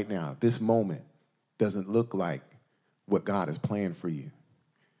future right now, this moment, doesn't look like what God has planned for you.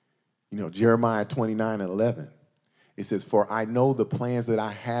 You know, Jeremiah 29:11, it says, "For I know the plans that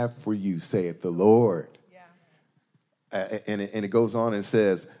I have for you, saith the Lord." Yeah. And it goes on and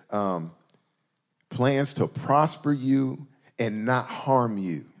says, plans to prosper you and not harm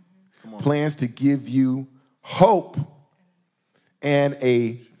you. Plans to give you hope and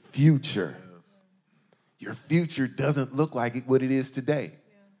a future. Your future doesn't look like what it is today.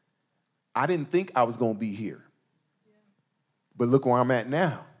 I didn't think I was going to be here. But look where I'm at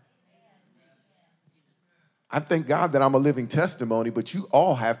now. I thank God that I'm a living testimony, but you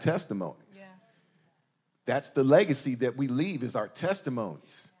all have testimonies. Yeah. That's the legacy that we leave, is our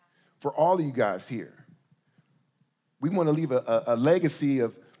testimonies for all of you guys here. We want to leave a legacy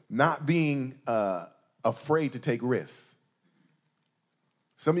of not being afraid to take risks.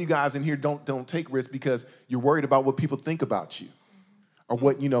 Some of you guys in here don't take risks because you're worried about what people think about you. Or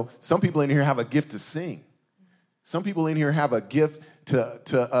what, you know, some people in here have a gift to sing. Some people in here have a gift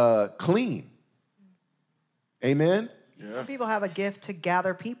to clean. Amen? Yeah. Some people have a gift to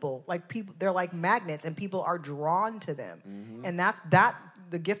gather people. Like people, they're like magnets, and people are drawn to them. Mm-hmm. And that's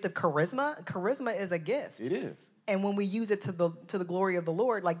the gift of charisma. Charisma is a gift. It is. And when we use it to the glory of the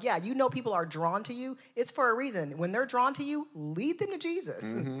Lord, like, yeah, you know, people are drawn to you. It's for a reason. When they're drawn to you, lead them to Jesus.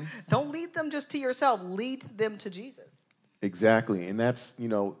 Mm-hmm. Don't lead them just to yourself. Lead them to Jesus. Exactly. And that's, you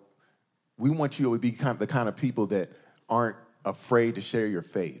know, we want you to be the kind of people that aren't afraid to share your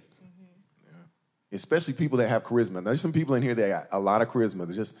faith. Mm-hmm. Yeah. Especially people that have charisma. There's some people in here that got a lot of charisma.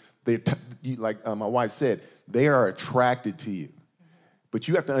 Like my wife said, they are attracted to you. But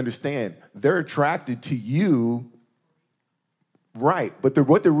you have to understand, they're attracted to you, right? But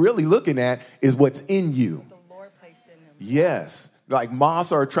what they're really looking at is what's in you. The Lord placed in them. Yes. Like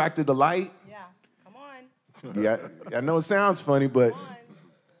moths are attracted to light. Yeah, come on. Yeah, I know it sounds funny, but...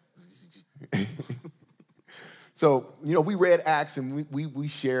 So, you know, we read Acts and we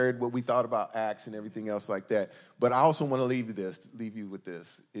shared what we thought about Acts and everything else like that. But I also want to leave you with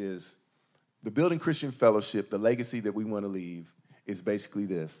this, is the Building Christian Fellowship, the legacy that we want to leave is basically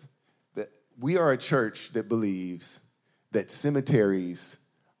this, that we are a church that believes that cemeteries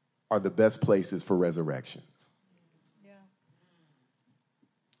are the best places for resurrections. Yeah.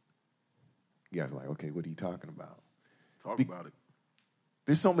 You guys are like, okay, what are you talking about? Talk about it.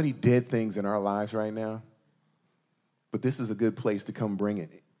 There's so many dead things in our lives right now, but this is a good place to come bring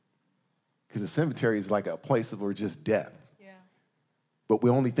it. Because the cemetery is like a place where just death. Yeah. But we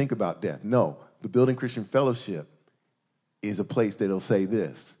only think about death. No, the Building Christian Fellowship is a place that'll say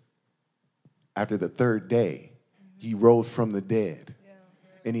this: after the third day, he rose from the dead,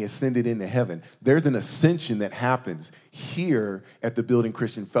 and he ascended into heaven. There's an ascension that happens here at the Building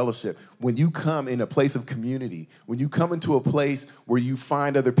Christian Fellowship. When you come in a place of community, when you come into a place where you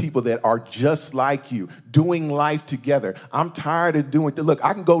find other people that are just like you, doing life together. I'm tired of doing it. Look,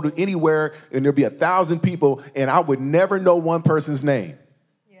 I can go to anywhere and there'll be 1,000 people and I would never know one person's name.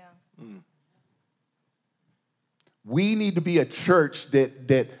 Yeah. We need to be a church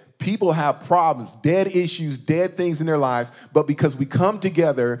that people have problems, dead issues, dead things in their lives, but because we come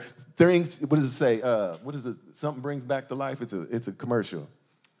together, things, what does it say? What is it? Something brings back to life? It's a commercial.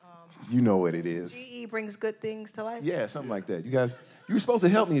 You know what it is. GE brings good things to life? Yeah, something like that. You guys, you were supposed to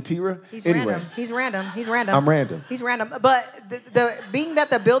help me, Atira. He's random. He's random. I'm random. He's random. But being that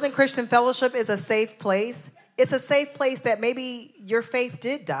the Building Christian Fellowship is a safe place, it's a safe place that maybe your faith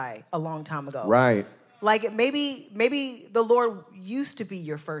did die a long time ago. Right. Like maybe the Lord used to be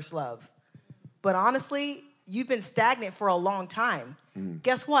your first love. But honestly, you've been stagnant for a long time.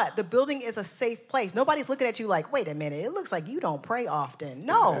 guess what? The building is a safe place. Nobody's looking at you like, wait a minute, it looks like you don't pray often.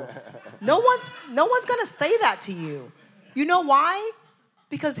 No, no one's going to say that to you. You know why?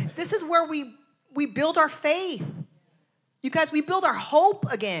 Because this is where we build our faith. You guys, we build our hope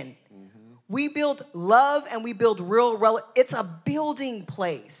again. We build love and we build it's a building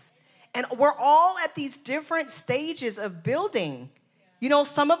place. And we're all at these different stages of building. You know,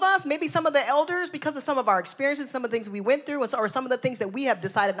 some of us, maybe some of the elders, because of some of our experiences, some of the things we went through, or some of the things that we have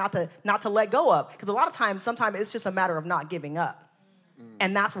decided not to let go of. Because a lot of times, sometimes it's just a matter of not giving up.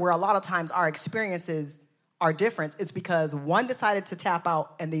 And that's where a lot of times our experiences are different. It's because one decided to tap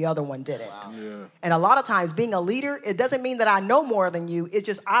out and the other one didn't. Wow. Yeah. And a lot of times being a leader, it doesn't mean that I know more than you. It's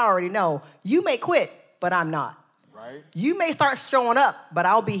just I already know. You may quit, but I'm not. Right. You may start showing up, but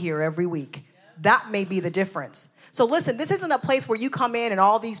I'll be here every week. Yeah. That may be the difference. So listen, this isn't a place where you come in and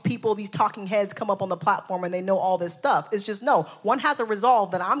all these people, these talking heads come up on the platform and they know all this stuff. It's just, no, one has a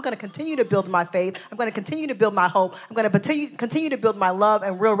resolve that I'm going to continue to build my faith. I'm going to continue to build my hope. I'm going to continue to build my love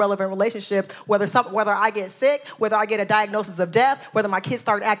and real relevant relationships, whether I get sick, whether I get a diagnosis of death, whether my kids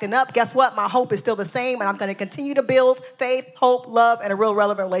start acting up. Guess what? My hope is still the same, and I'm going to continue to build faith, hope, love, and a real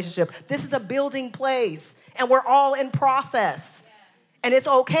relevant relationship. This is a building place, and we're all in process. And it's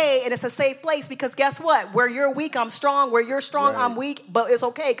okay, and it's a safe place, because guess what? Where you're weak, I'm strong. Where you're strong, right. I'm weak. But it's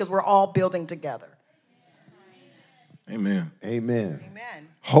okay, because we're all building together. Amen. Amen. Amen.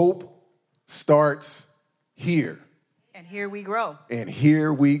 Hope starts here. And here we grow. And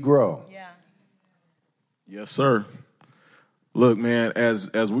here we grow. Yeah. Yes, sir. Look, man,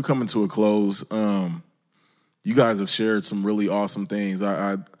 as we're coming to a close, you guys have shared some really awesome things.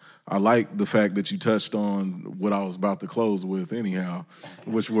 I like the fact that you touched on what I was about to close with anyhow,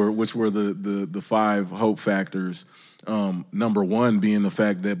 which were the 5 hope factors. Number 1 being the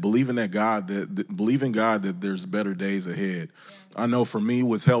fact that believe in God that there's better days ahead. Yeah. I know for me,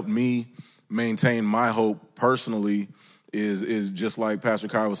 what's helped me maintain my hope personally is just like Pastor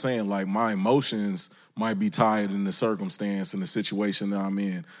Kaiya was saying, like my emotions might be tied in the circumstance and the situation that I'm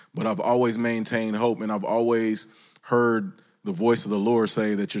in, but I've always maintained hope, and I've always heard the voice of the Lord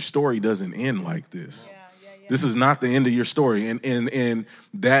say that your story doesn't end like this. Yeah. This is not the end of your story. And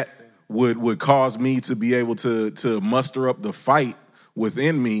that would cause me to be able to muster up the fight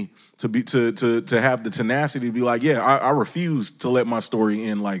within me to have the tenacity to be like, yeah, I refuse to let my story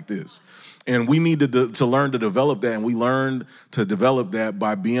end like this. And we need to learn to develop that, and we learned to develop that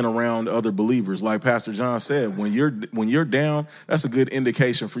by being around other believers. Like Pastor John said, when you're down, that's a good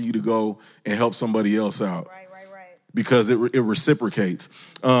indication for you to go and help somebody else out. Right. Because it reciprocates.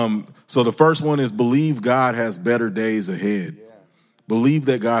 So the first one is believe God has better days ahead. Yeah. Believe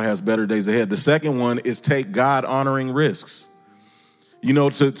that God has better days ahead. The second one is take God-honoring risks. You know,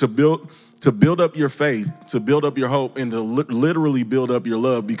 to build up your faith, to build up your hope, and to literally build up your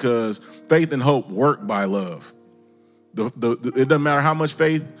love, because faith and hope work by love. It doesn't matter how much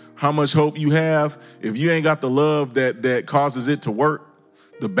faith, how much hope you have, if you ain't got the love that causes it to work,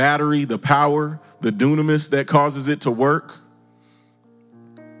 the battery, the power, the dunamis that causes it to work,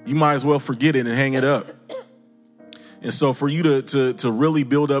 you might as well forget it and hang it up. And so for you to really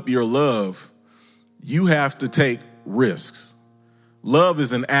build up your love, you have to take risks. Love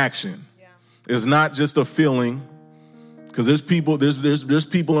is an action. Yeah. It's not just a feeling. Because there's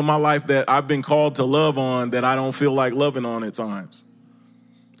people in my life that I've been called to love on that I don't feel like loving on at times.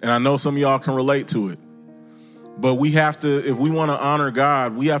 And I know some of y'all can relate to it. But we have to, if we want to honor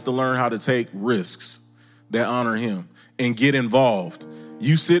God, we have to learn how to take risks that honor him and get involved.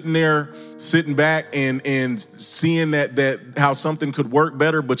 You sitting back and seeing that how something could work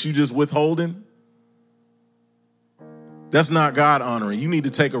better, but you just withholding, that's not God honoring. You need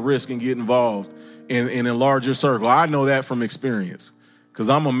to take a risk and get involved and enlarge your circle. I know that from experience, because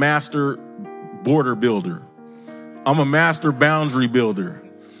I'm a master border builder. I'm a master boundary builder.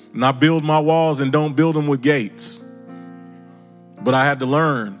 And I build my walls and don't build them with gates. But I had to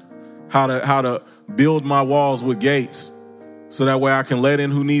learn how to build my walls with gates, so that way I can let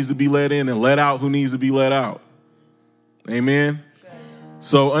in who needs to be let in and let out who needs to be let out. Amen.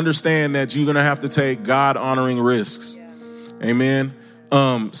 So understand that you're going to have to take God-honoring risks. Yeah. Amen.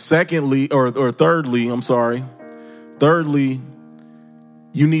 Thirdly,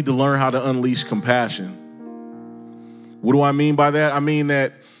 you need to learn how to unleash compassion. What do I mean by that? I mean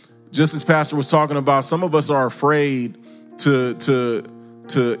that, just as Pastor was talking about, some of us are afraid to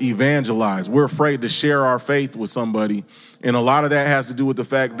evangelize. We're afraid to share our faith with somebody. And a lot of that has to do with the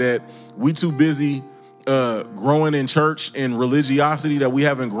fact that we too busy growing in church and religiosity that we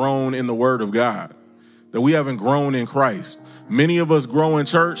haven't grown in the Word of God, that we haven't grown in Christ. Many of us grow in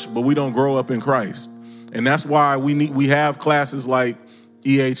church, but we don't grow up in Christ. And that's why we have classes like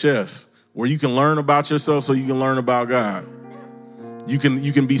EHS, where you can learn about yourself so you can learn about God. You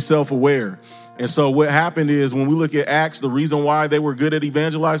can be self-aware. And so what happened is, when we look at Acts, the reason why they were good at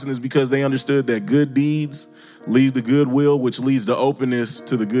evangelizing is because they understood that good deeds leads to goodwill, which leads to openness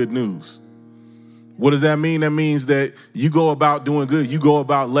to the good news. What does that mean? That means that you go about doing good. You go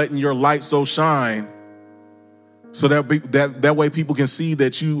about letting your light so shine so that way people can see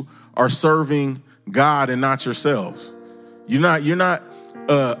that you are serving God and not yourselves. You're not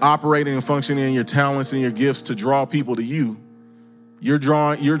operating and functioning in your talents and your gifts to draw people to you. You're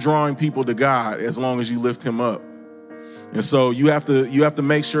drawing people to God as long as you lift him up. And so you have to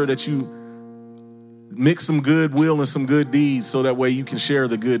make sure that you mix some goodwill and some good deeds so that way you can share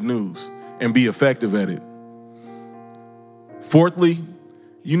the good news and be effective at it. Fourthly,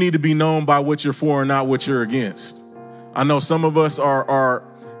 you need to be known by what you're for and not what you're against. I know some of us are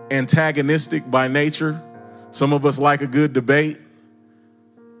antagonistic by nature. Some of us like a good debate.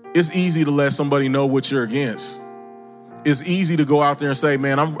 It's easy to let somebody know what you're against. It's easy to go out there and say,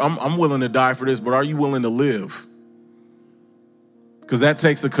 man, I'm willing to die for this, but are you willing to live? Because that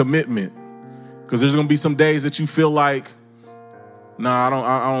takes a commitment. Because there's going to be some days that you feel like, nah,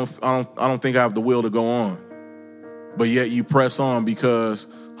 I don't think I have the will to go on. But yet you press on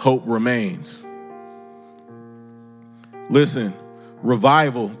because hope remains. Listen,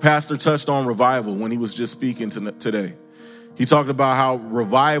 revival. Pastor touched on revival when he was just speaking today. He talked about how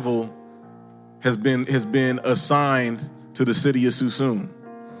revival has been assigned to the city of Susoon.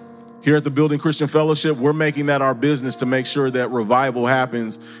 Here at the Building Christian Fellowship, we're making that our business to make sure that revival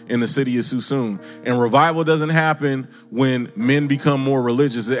happens in the city of Susoon. And revival doesn't happen when men become more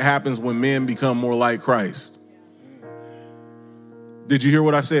religious. It happens when men become more like Christ. Did you hear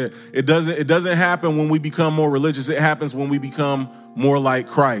what I said? It doesn't happen when we become more religious. It happens when we become more like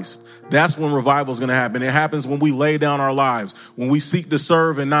Christ. That's when revival is going to happen. It happens when we lay down our lives, when we seek to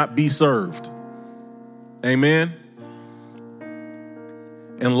serve and not be served. Amen.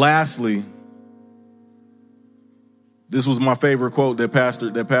 And lastly, this was my favorite quote that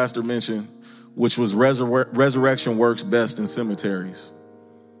Pastor mentioned, which was resurrection works best in cemeteries.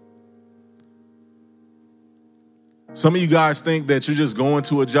 Some of you guys think that you're just going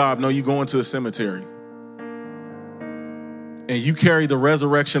to a job. No, you're going to a cemetery. And you carry the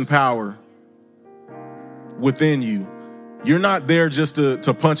resurrection power within you. You're not there just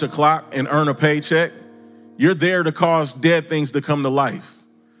to punch a clock and earn a paycheck. You're there to cause dead things to come to life.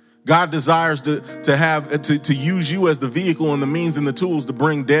 God desires to use you as the vehicle and the means and the tools to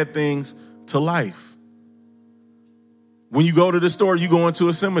bring dead things to life. When you go to the store, you go into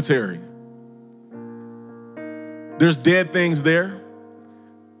a cemetery. There's dead things there.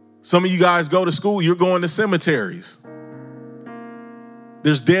 Some of you guys go to school, you're going to cemeteries.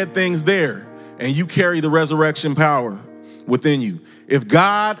 There's dead things there, and you carry the resurrection power within you. If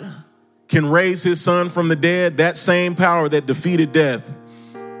God can raise his son from the dead, that same power that defeated death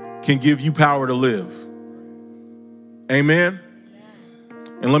can give you power to live. Amen?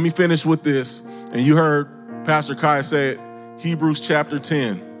 And let me finish with this. And you heard Pastor Kaiya say it, Hebrews chapter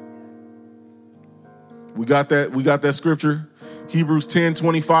 10. We got that scripture? Hebrews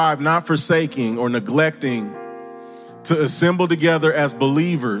 10:25, not forsaking or neglecting to assemble together as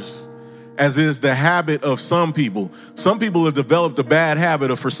believers, as is the habit of some people. Some people have developed a bad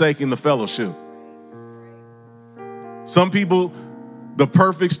habit of forsaking the fellowship. Some people, the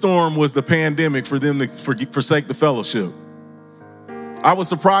perfect storm was the pandemic for them to forsake the fellowship. I was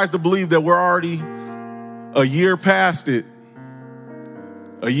surprised to believe that we're already a year past it,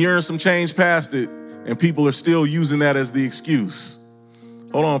 a year and some change past it, and people are still using that as the excuse.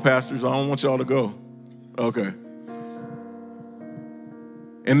 Hold on, pastors, I don't want y'all to go. Okay.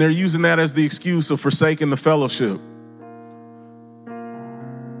 And they're using that as the excuse of forsaking the fellowship.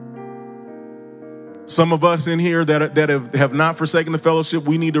 Some of us in here that have not forsaken the fellowship,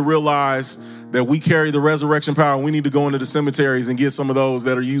 we need to realize that we carry the resurrection power. We need to go into the cemeteries and get some of those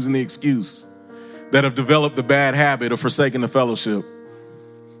that are using the excuse, that have developed the bad habit of forsaking the fellowship.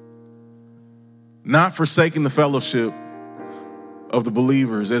 Not forsaking the fellowship of the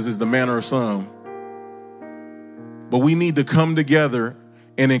believers, as is the manner of some. But we need to come together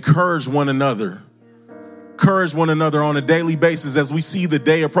and encourage one another. Encourage one another on a daily basis as we see the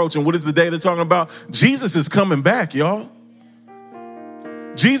day approaching. What is the day they're talking about? Jesus is coming back, y'all.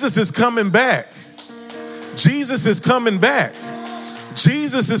 Jesus is coming back. Jesus is coming back.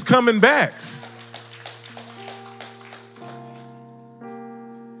 Jesus is coming back.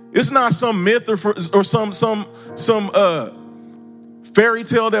 It's not some myth or some fairy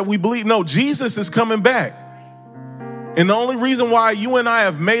tale that we believe. No, Jesus is coming back. And the only reason why you and I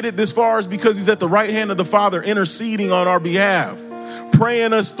have made it this far is because he's at the right hand of the Father interceding on our behalf,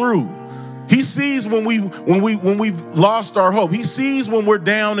 praying us through. He sees when we've lost our hope. He sees when we're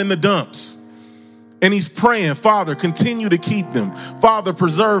down in the dumps. And he's praying, Father, continue to keep them. Father,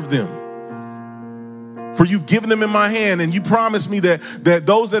 preserve them. For you've given them in my hand, and you promised me that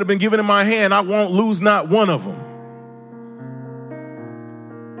those that have been given in my hand, I won't lose not one of them.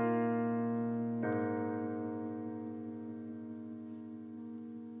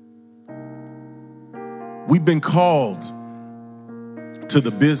 We've been called to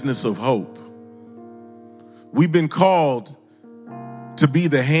the business of hope. We've been called to be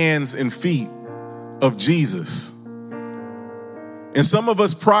the hands and feet of Jesus. And some of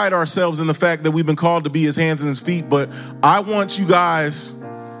us pride ourselves in the fact that we've been called to be his hands and his feet, but I want you guys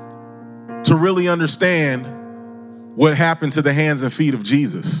to really understand what happened to the hands and feet of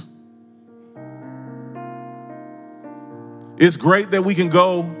Jesus. It's great that we can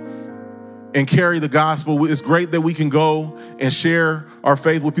go and carry the gospel. It's great that we can go and share our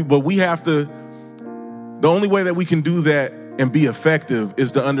faith with people, but the only way that we can do that and be effective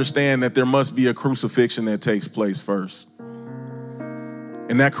is to understand that there must be a crucifixion that takes place first.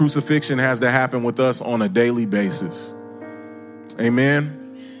 And that crucifixion has to happen with us on a daily basis. Amen.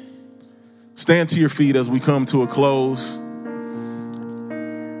 Stand to your feet as we come to a close.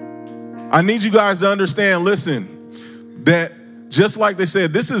 I need you guys to understand, listen, that just like they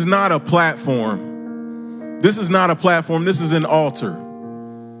said, this is not a platform. This is not a platform. This is an altar.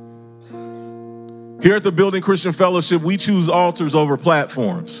 Here at the Building Christian Fellowship, we choose altars over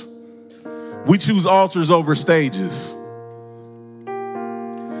platforms. We choose altars over stages.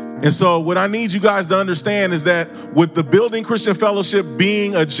 And so what I need you guys to understand is that with the Building Christian Fellowship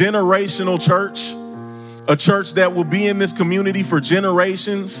being a generational church, a church that will be in this community for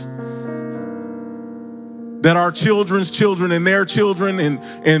generations, that our children's children and their children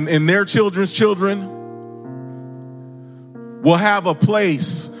and their children's children will have a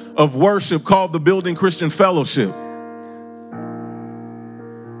place of worship called the Building Christian Fellowship.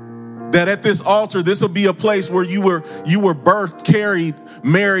 That at this altar, this will be a place where you were birthed, carried,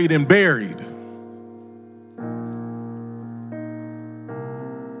 married, and buried.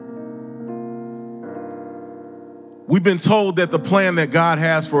 We've been told that the plan that God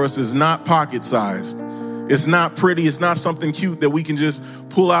has for us is not pocket-sized. It's not pretty. It's not something cute that we can just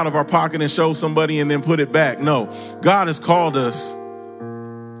pull out of our pocket and show somebody and then put it back. No, God has called us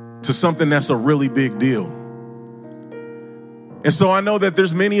to something that's a really big deal. And so I know that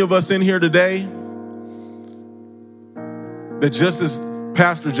there's many of us in here today that just as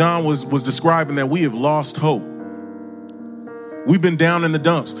Pastor John was describing, that we have lost hope. We've been down in the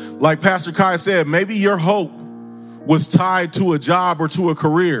dumps. Like Pastor Kaiya said, maybe your hope was tied to a job or to a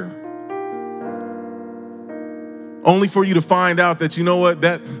career, only for you to find out that, you know what,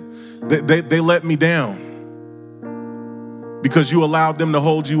 that they let me down because you allowed them to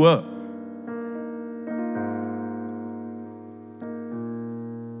hold you up.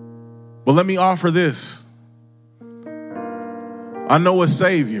 But let me offer this. I know a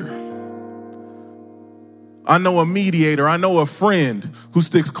Savior. I know a mediator. I know a friend who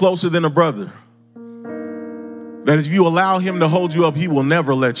sticks closer than a brother. That if you allow him to hold you up, he will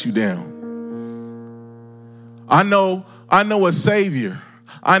never let you down. I know a Savior.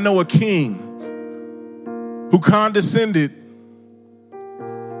 I know a King who condescended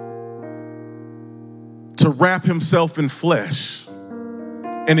to wrap himself in flesh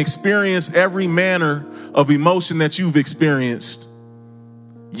and experience every manner of emotion that you've experienced,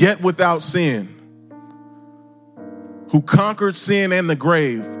 yet without sin, who conquered sin and the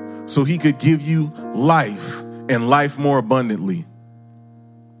grave so he could give you life and life more abundantly.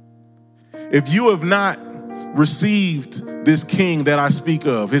 If you have not received this King that I speak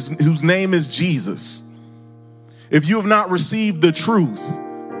of, whose name is Jesus, if you have not received the truth,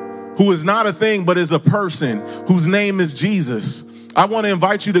 who is not a thing but is a person, whose name is Jesus, I want to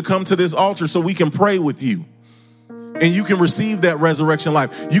invite you to come to this altar so we can pray with you. And you can receive that resurrection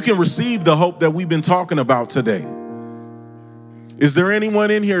life. You can receive the hope that we've been talking about today. Is there anyone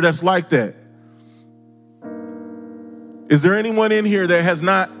in here that's like that? Is there anyone in here that has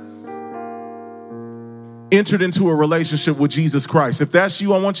not entered into a relationship with Jesus Christ? If that's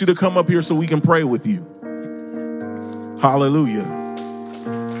you, I want you to come up here so we can pray with you. Hallelujah.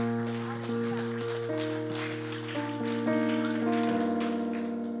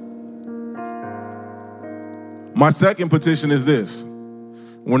 My second petition is this.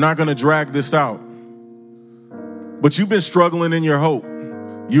 We're not going to drag this out, but you've been struggling in your hope.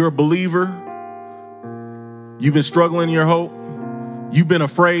 You're a believer. You've been struggling in your hope. You've been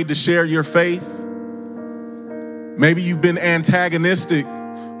afraid to share your faith. Maybe you've been antagonistic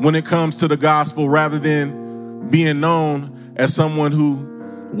when it comes to the gospel rather than being known as someone who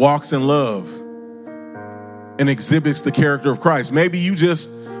walks in love and exhibits the character of Christ. Maybe you just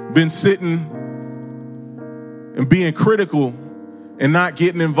been sitting and being critical and not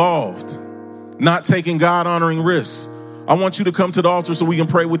getting involved, not taking God-honoring risks. I want you to come to the altar so we can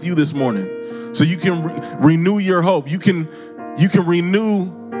pray with you this morning, so you can renew your hope. You can renew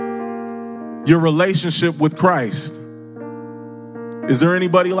your relationship with Christ. Is there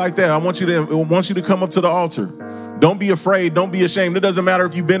anybody like that? I want you to come up to the altar. Don't be afraid. Don't be ashamed. It doesn't matter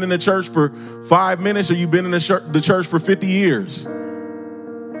if you've been in the church for 5 minutes or you've been in the church for 50 years.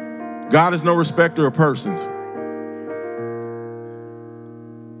 God is no respecter of persons.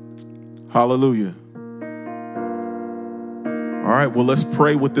 Hallelujah. All right, well, let's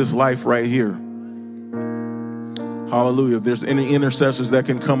pray with this life right here. Hallelujah. If there's any intercessors that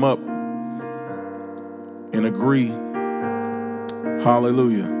can come up and agree.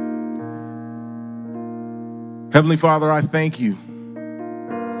 Hallelujah. Heavenly Father, I thank you.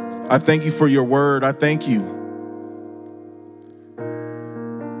 I thank you for your word. I thank you.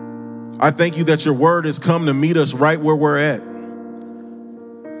 I thank you that your word has come to meet us right where we're at.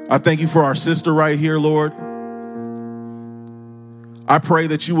 I thank you for our sister right here, Lord. I pray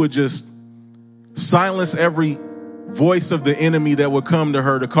that you would just silence every voice of the enemy that would come to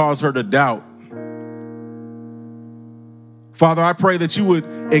her to cause her to doubt. Father, I pray that you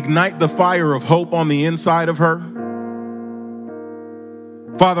would ignite the fire of hope on the inside of her.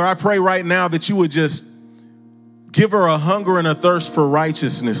 Father, I pray right now that you would just give her a hunger and a thirst for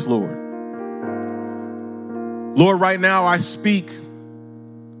righteousness, Lord. Lord, right now I speak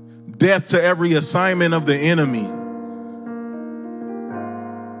death to every assignment of the enemy.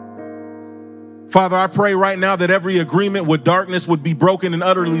 Father, I pray right now that every agreement with darkness would be broken and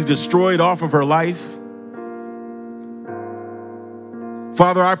utterly destroyed off of her life.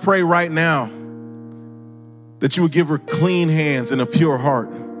 Father, I pray right now that you would give her clean hands and a pure heart.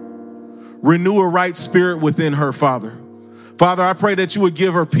 Renew a right spirit within her, Father. Father, I pray that you would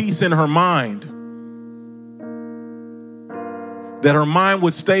give her peace in her mind, that her mind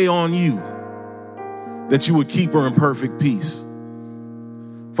would stay on you, that you would keep her in perfect peace.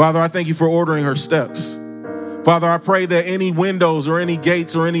 Father, I thank you for ordering her steps. Father, I pray that any windows or any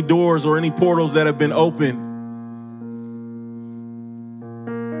gates or any doors or any portals that have been opened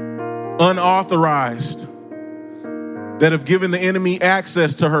unauthorized, that have given the enemy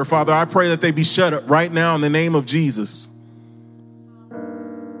access to her, Father, I pray that they be shut up right now in the name of Jesus.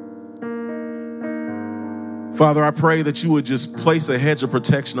 Father, I pray that you would just place a hedge of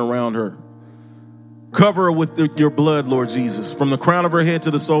protection around her. Cover her with your blood, Lord Jesus, from the crown of her head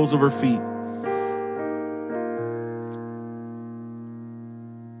to the soles of her feet.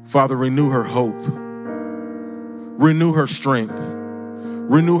 Father, renew her hope. Renew her strength.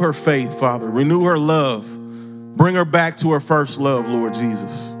 Renew her faith, Father. Renew her love. Bring her back to her first love, Lord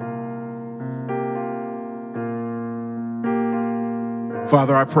Jesus.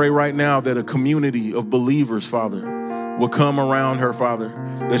 Father, I pray right now that a community of believers, Father, will come around her, Father,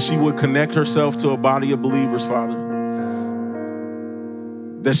 that she would connect herself to a body of believers, Father,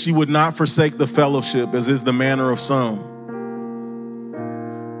 that she would not forsake the fellowship, as is the manner of some,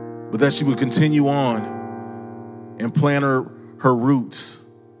 but that she would continue on and plant her roots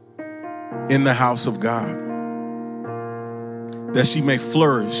in the house of God, that she may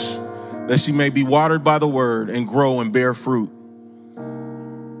flourish, that she may be watered by the word and grow and bear fruit.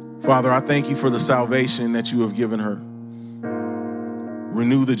 Father, I thank you for the salvation that you have given her.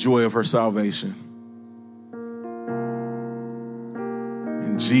 Renew the joy of her salvation.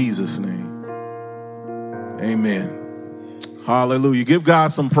 In Jesus' name, amen. Hallelujah. Give God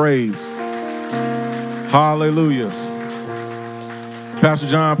some praise. Hallelujah. Pastor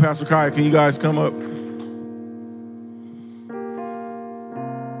John, Pastor Kaiya, can you guys come up?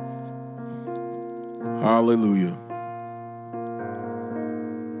 Hallelujah.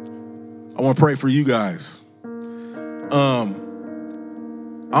 I want to pray for you guys.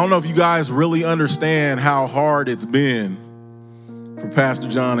 I don't know if you guys really understand how hard it's been for Pastor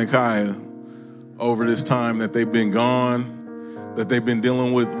John and Kaiya over this time that they've been gone, that they've been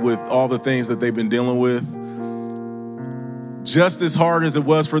dealing with all the things that they've been dealing with. Just as hard as it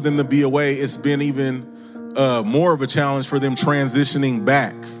was for them to be away, it's been even more of a challenge for them transitioning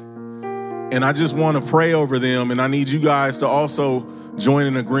back. And I just want to pray over them, and I need you guys to also join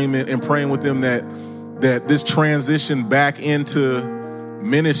in agreement in praying with them that this transition back into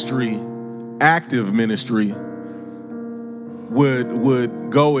ministry, active ministry,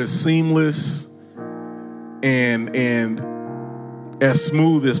 would go as seamless and as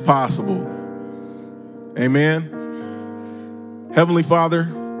smooth as possible. Amen. Heavenly Father,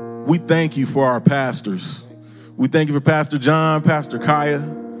 we thank you for our pastors. We thank you for Pastor John, Pastor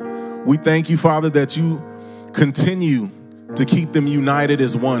Kaiya. We thank you, Father, that you continue to keep them united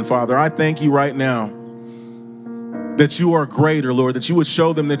as one, Father. I thank you right now that you are greater, Lord, that you would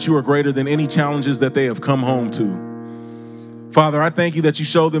show them that you are greater than any challenges that they have come home to. Father, I thank you that you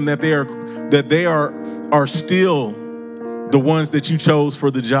show them that they are still the ones that you chose for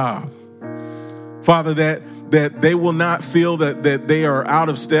the job. Father, that they will not feel that they are out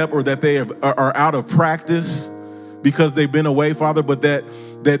of step or that they are out of practice because they've been away, Father, but that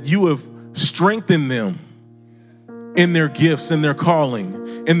you have strengthened them in their gifts, in their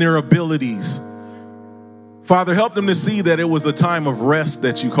calling, in their abilities. Father, help them to see that it was a time of rest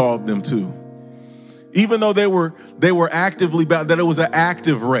that you called them to. Even though they were actively bound, that it was an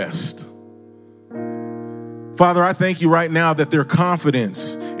active rest. Father, I thank you right now that their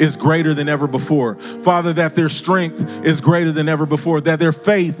confidence is greater than ever before. Father, that their strength is greater than ever before, that their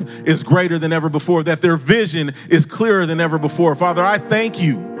faith is greater than ever before, that their vision is clearer than ever before. Father, I thank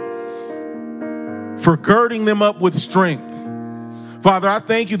you for girding them up with strength. Father, I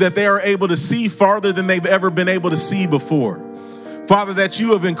thank you that they are able to see farther than they've ever been able to see before. Father, that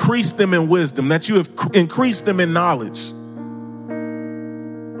you have increased them in wisdom, that you have increased them in knowledge.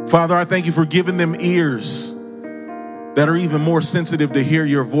 Father, I thank you for giving them ears that are even more sensitive to hear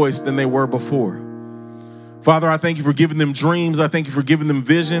your voice than they were before. Father, I thank you for giving them dreams. I thank you for giving them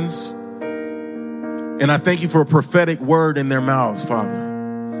visions. And I thank you for a prophetic word in their mouths,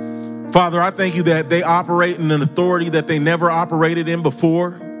 Father. Father, I thank you that they operate in an authority that they never operated in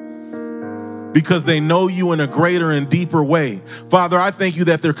before because they know you in a greater and deeper way. Father, I thank you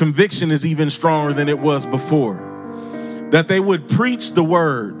that their conviction is even stronger than it was before. That they would preach the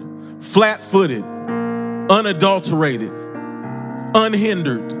word flat-footed, unadulterated,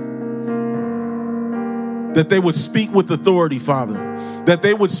 unhindered. That they would speak with authority, Father. That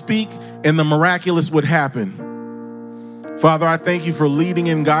they would speak and the miraculous would happen. Father, I thank you for leading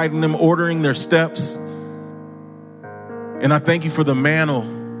and guiding them, ordering their steps. And I thank you for the mantle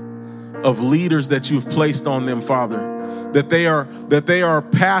of leaders that you've placed on them, Father. That they are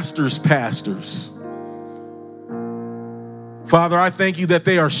pastors. Father, I thank you that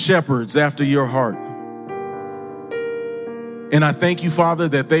they are shepherds after your heart. And I thank you, Father,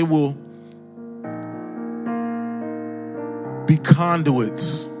 that they will be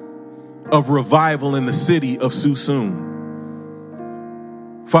conduits of revival in the city of Susun.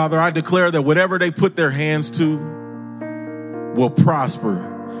 Father, I declare that whatever they put their hands to will prosper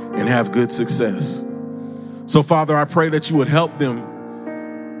and have good success. So, Father, I pray that you would help them,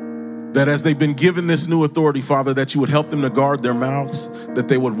 that as they've been given this new authority, Father, that you would help them to guard their mouths, that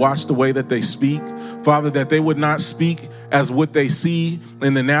they would watch the way that they speak. Father, that they would not speak as what they see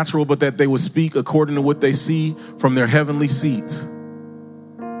in the natural, but that they would speak according to what they see from their heavenly seat.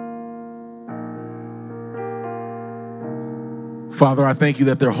 Father, I thank you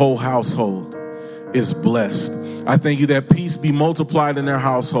that their whole household is blessed. I thank you that peace be multiplied in their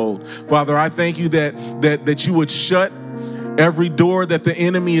household. Father, I thank you that you would shut every door that the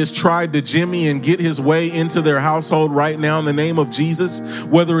enemy has tried to jimmy and get his way into their household right now in the name of Jesus,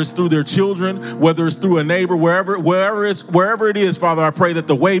 whether it's through their children, whether it's through a neighbor, wherever it is, Father, I pray that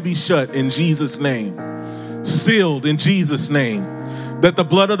the way be shut in Jesus' name, sealed in Jesus' name, that the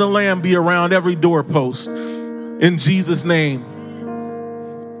blood of the Lamb be around every doorpost in Jesus' name.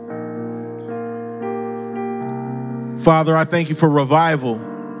 Father, I thank you for revival,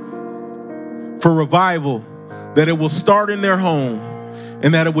 that it will start in their home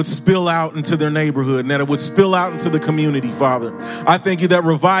and that it would spill out into their neighborhood and that it would spill out into the community, Father. I thank you that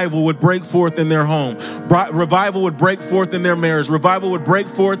revival would break forth in their home. Revival would break forth in their marriage. Revival would break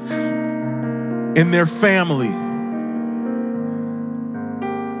forth in their family.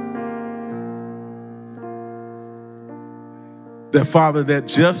 That, Father, that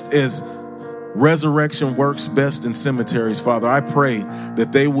just as resurrection works best in cemeteries, Father, I pray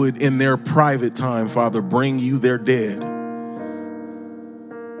that they would, in their private time, Father, bring you their dead.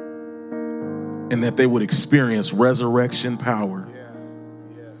 And that they would experience resurrection power.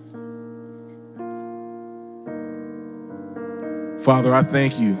 Father, I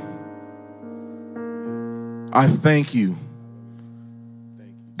thank you. I thank you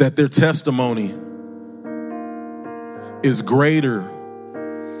that their testimony is greater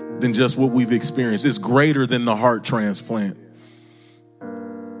than just what we've experienced. It's greater than the heart transplant.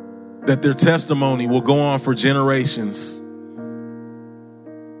 That their testimony will go on for generations.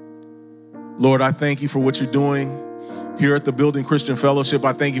 Lord, I thank you for what you're doing here at the Building Christian Fellowship.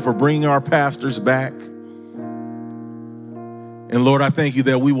 I thank you for bringing our pastors back. And Lord, I thank you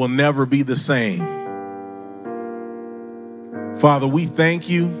that we will never be the same. Father, we thank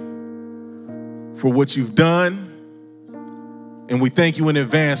you for what you've done, and we thank you in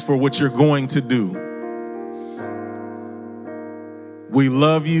advance for what you're going to do. We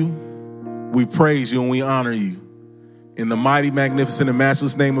love you, we praise you, and we honor you. In the mighty, magnificent, and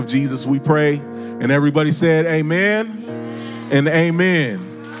matchless name of Jesus, we pray. And everybody said amen and amen.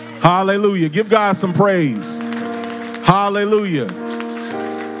 Hallelujah. Give God some praise. Hallelujah.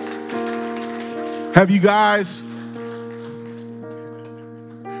 Have you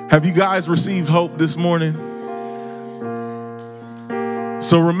guys received hope this morning?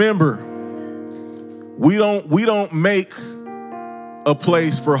 So remember, we don't make a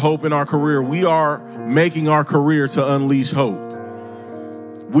place for hope in our career. We are making our career to unleash hope.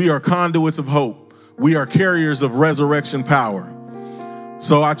 We are conduits of hope. We are carriers of resurrection power.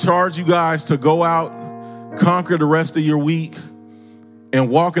 So I charge you guys to go out, conquer the rest of your week, and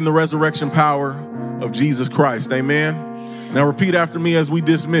walk in the resurrection power of Jesus Christ. Amen. Now repeat after me as we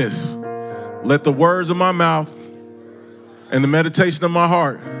dismiss. Let the words of my mouth and the meditation of my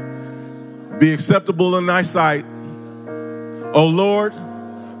heart be acceptable in thy sight, O Lord,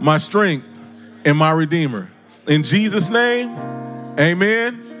 my strength and my redeemer. In Jesus' name,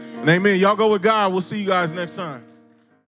 amen and amen. Y'all go with God. We'll see you guys next time.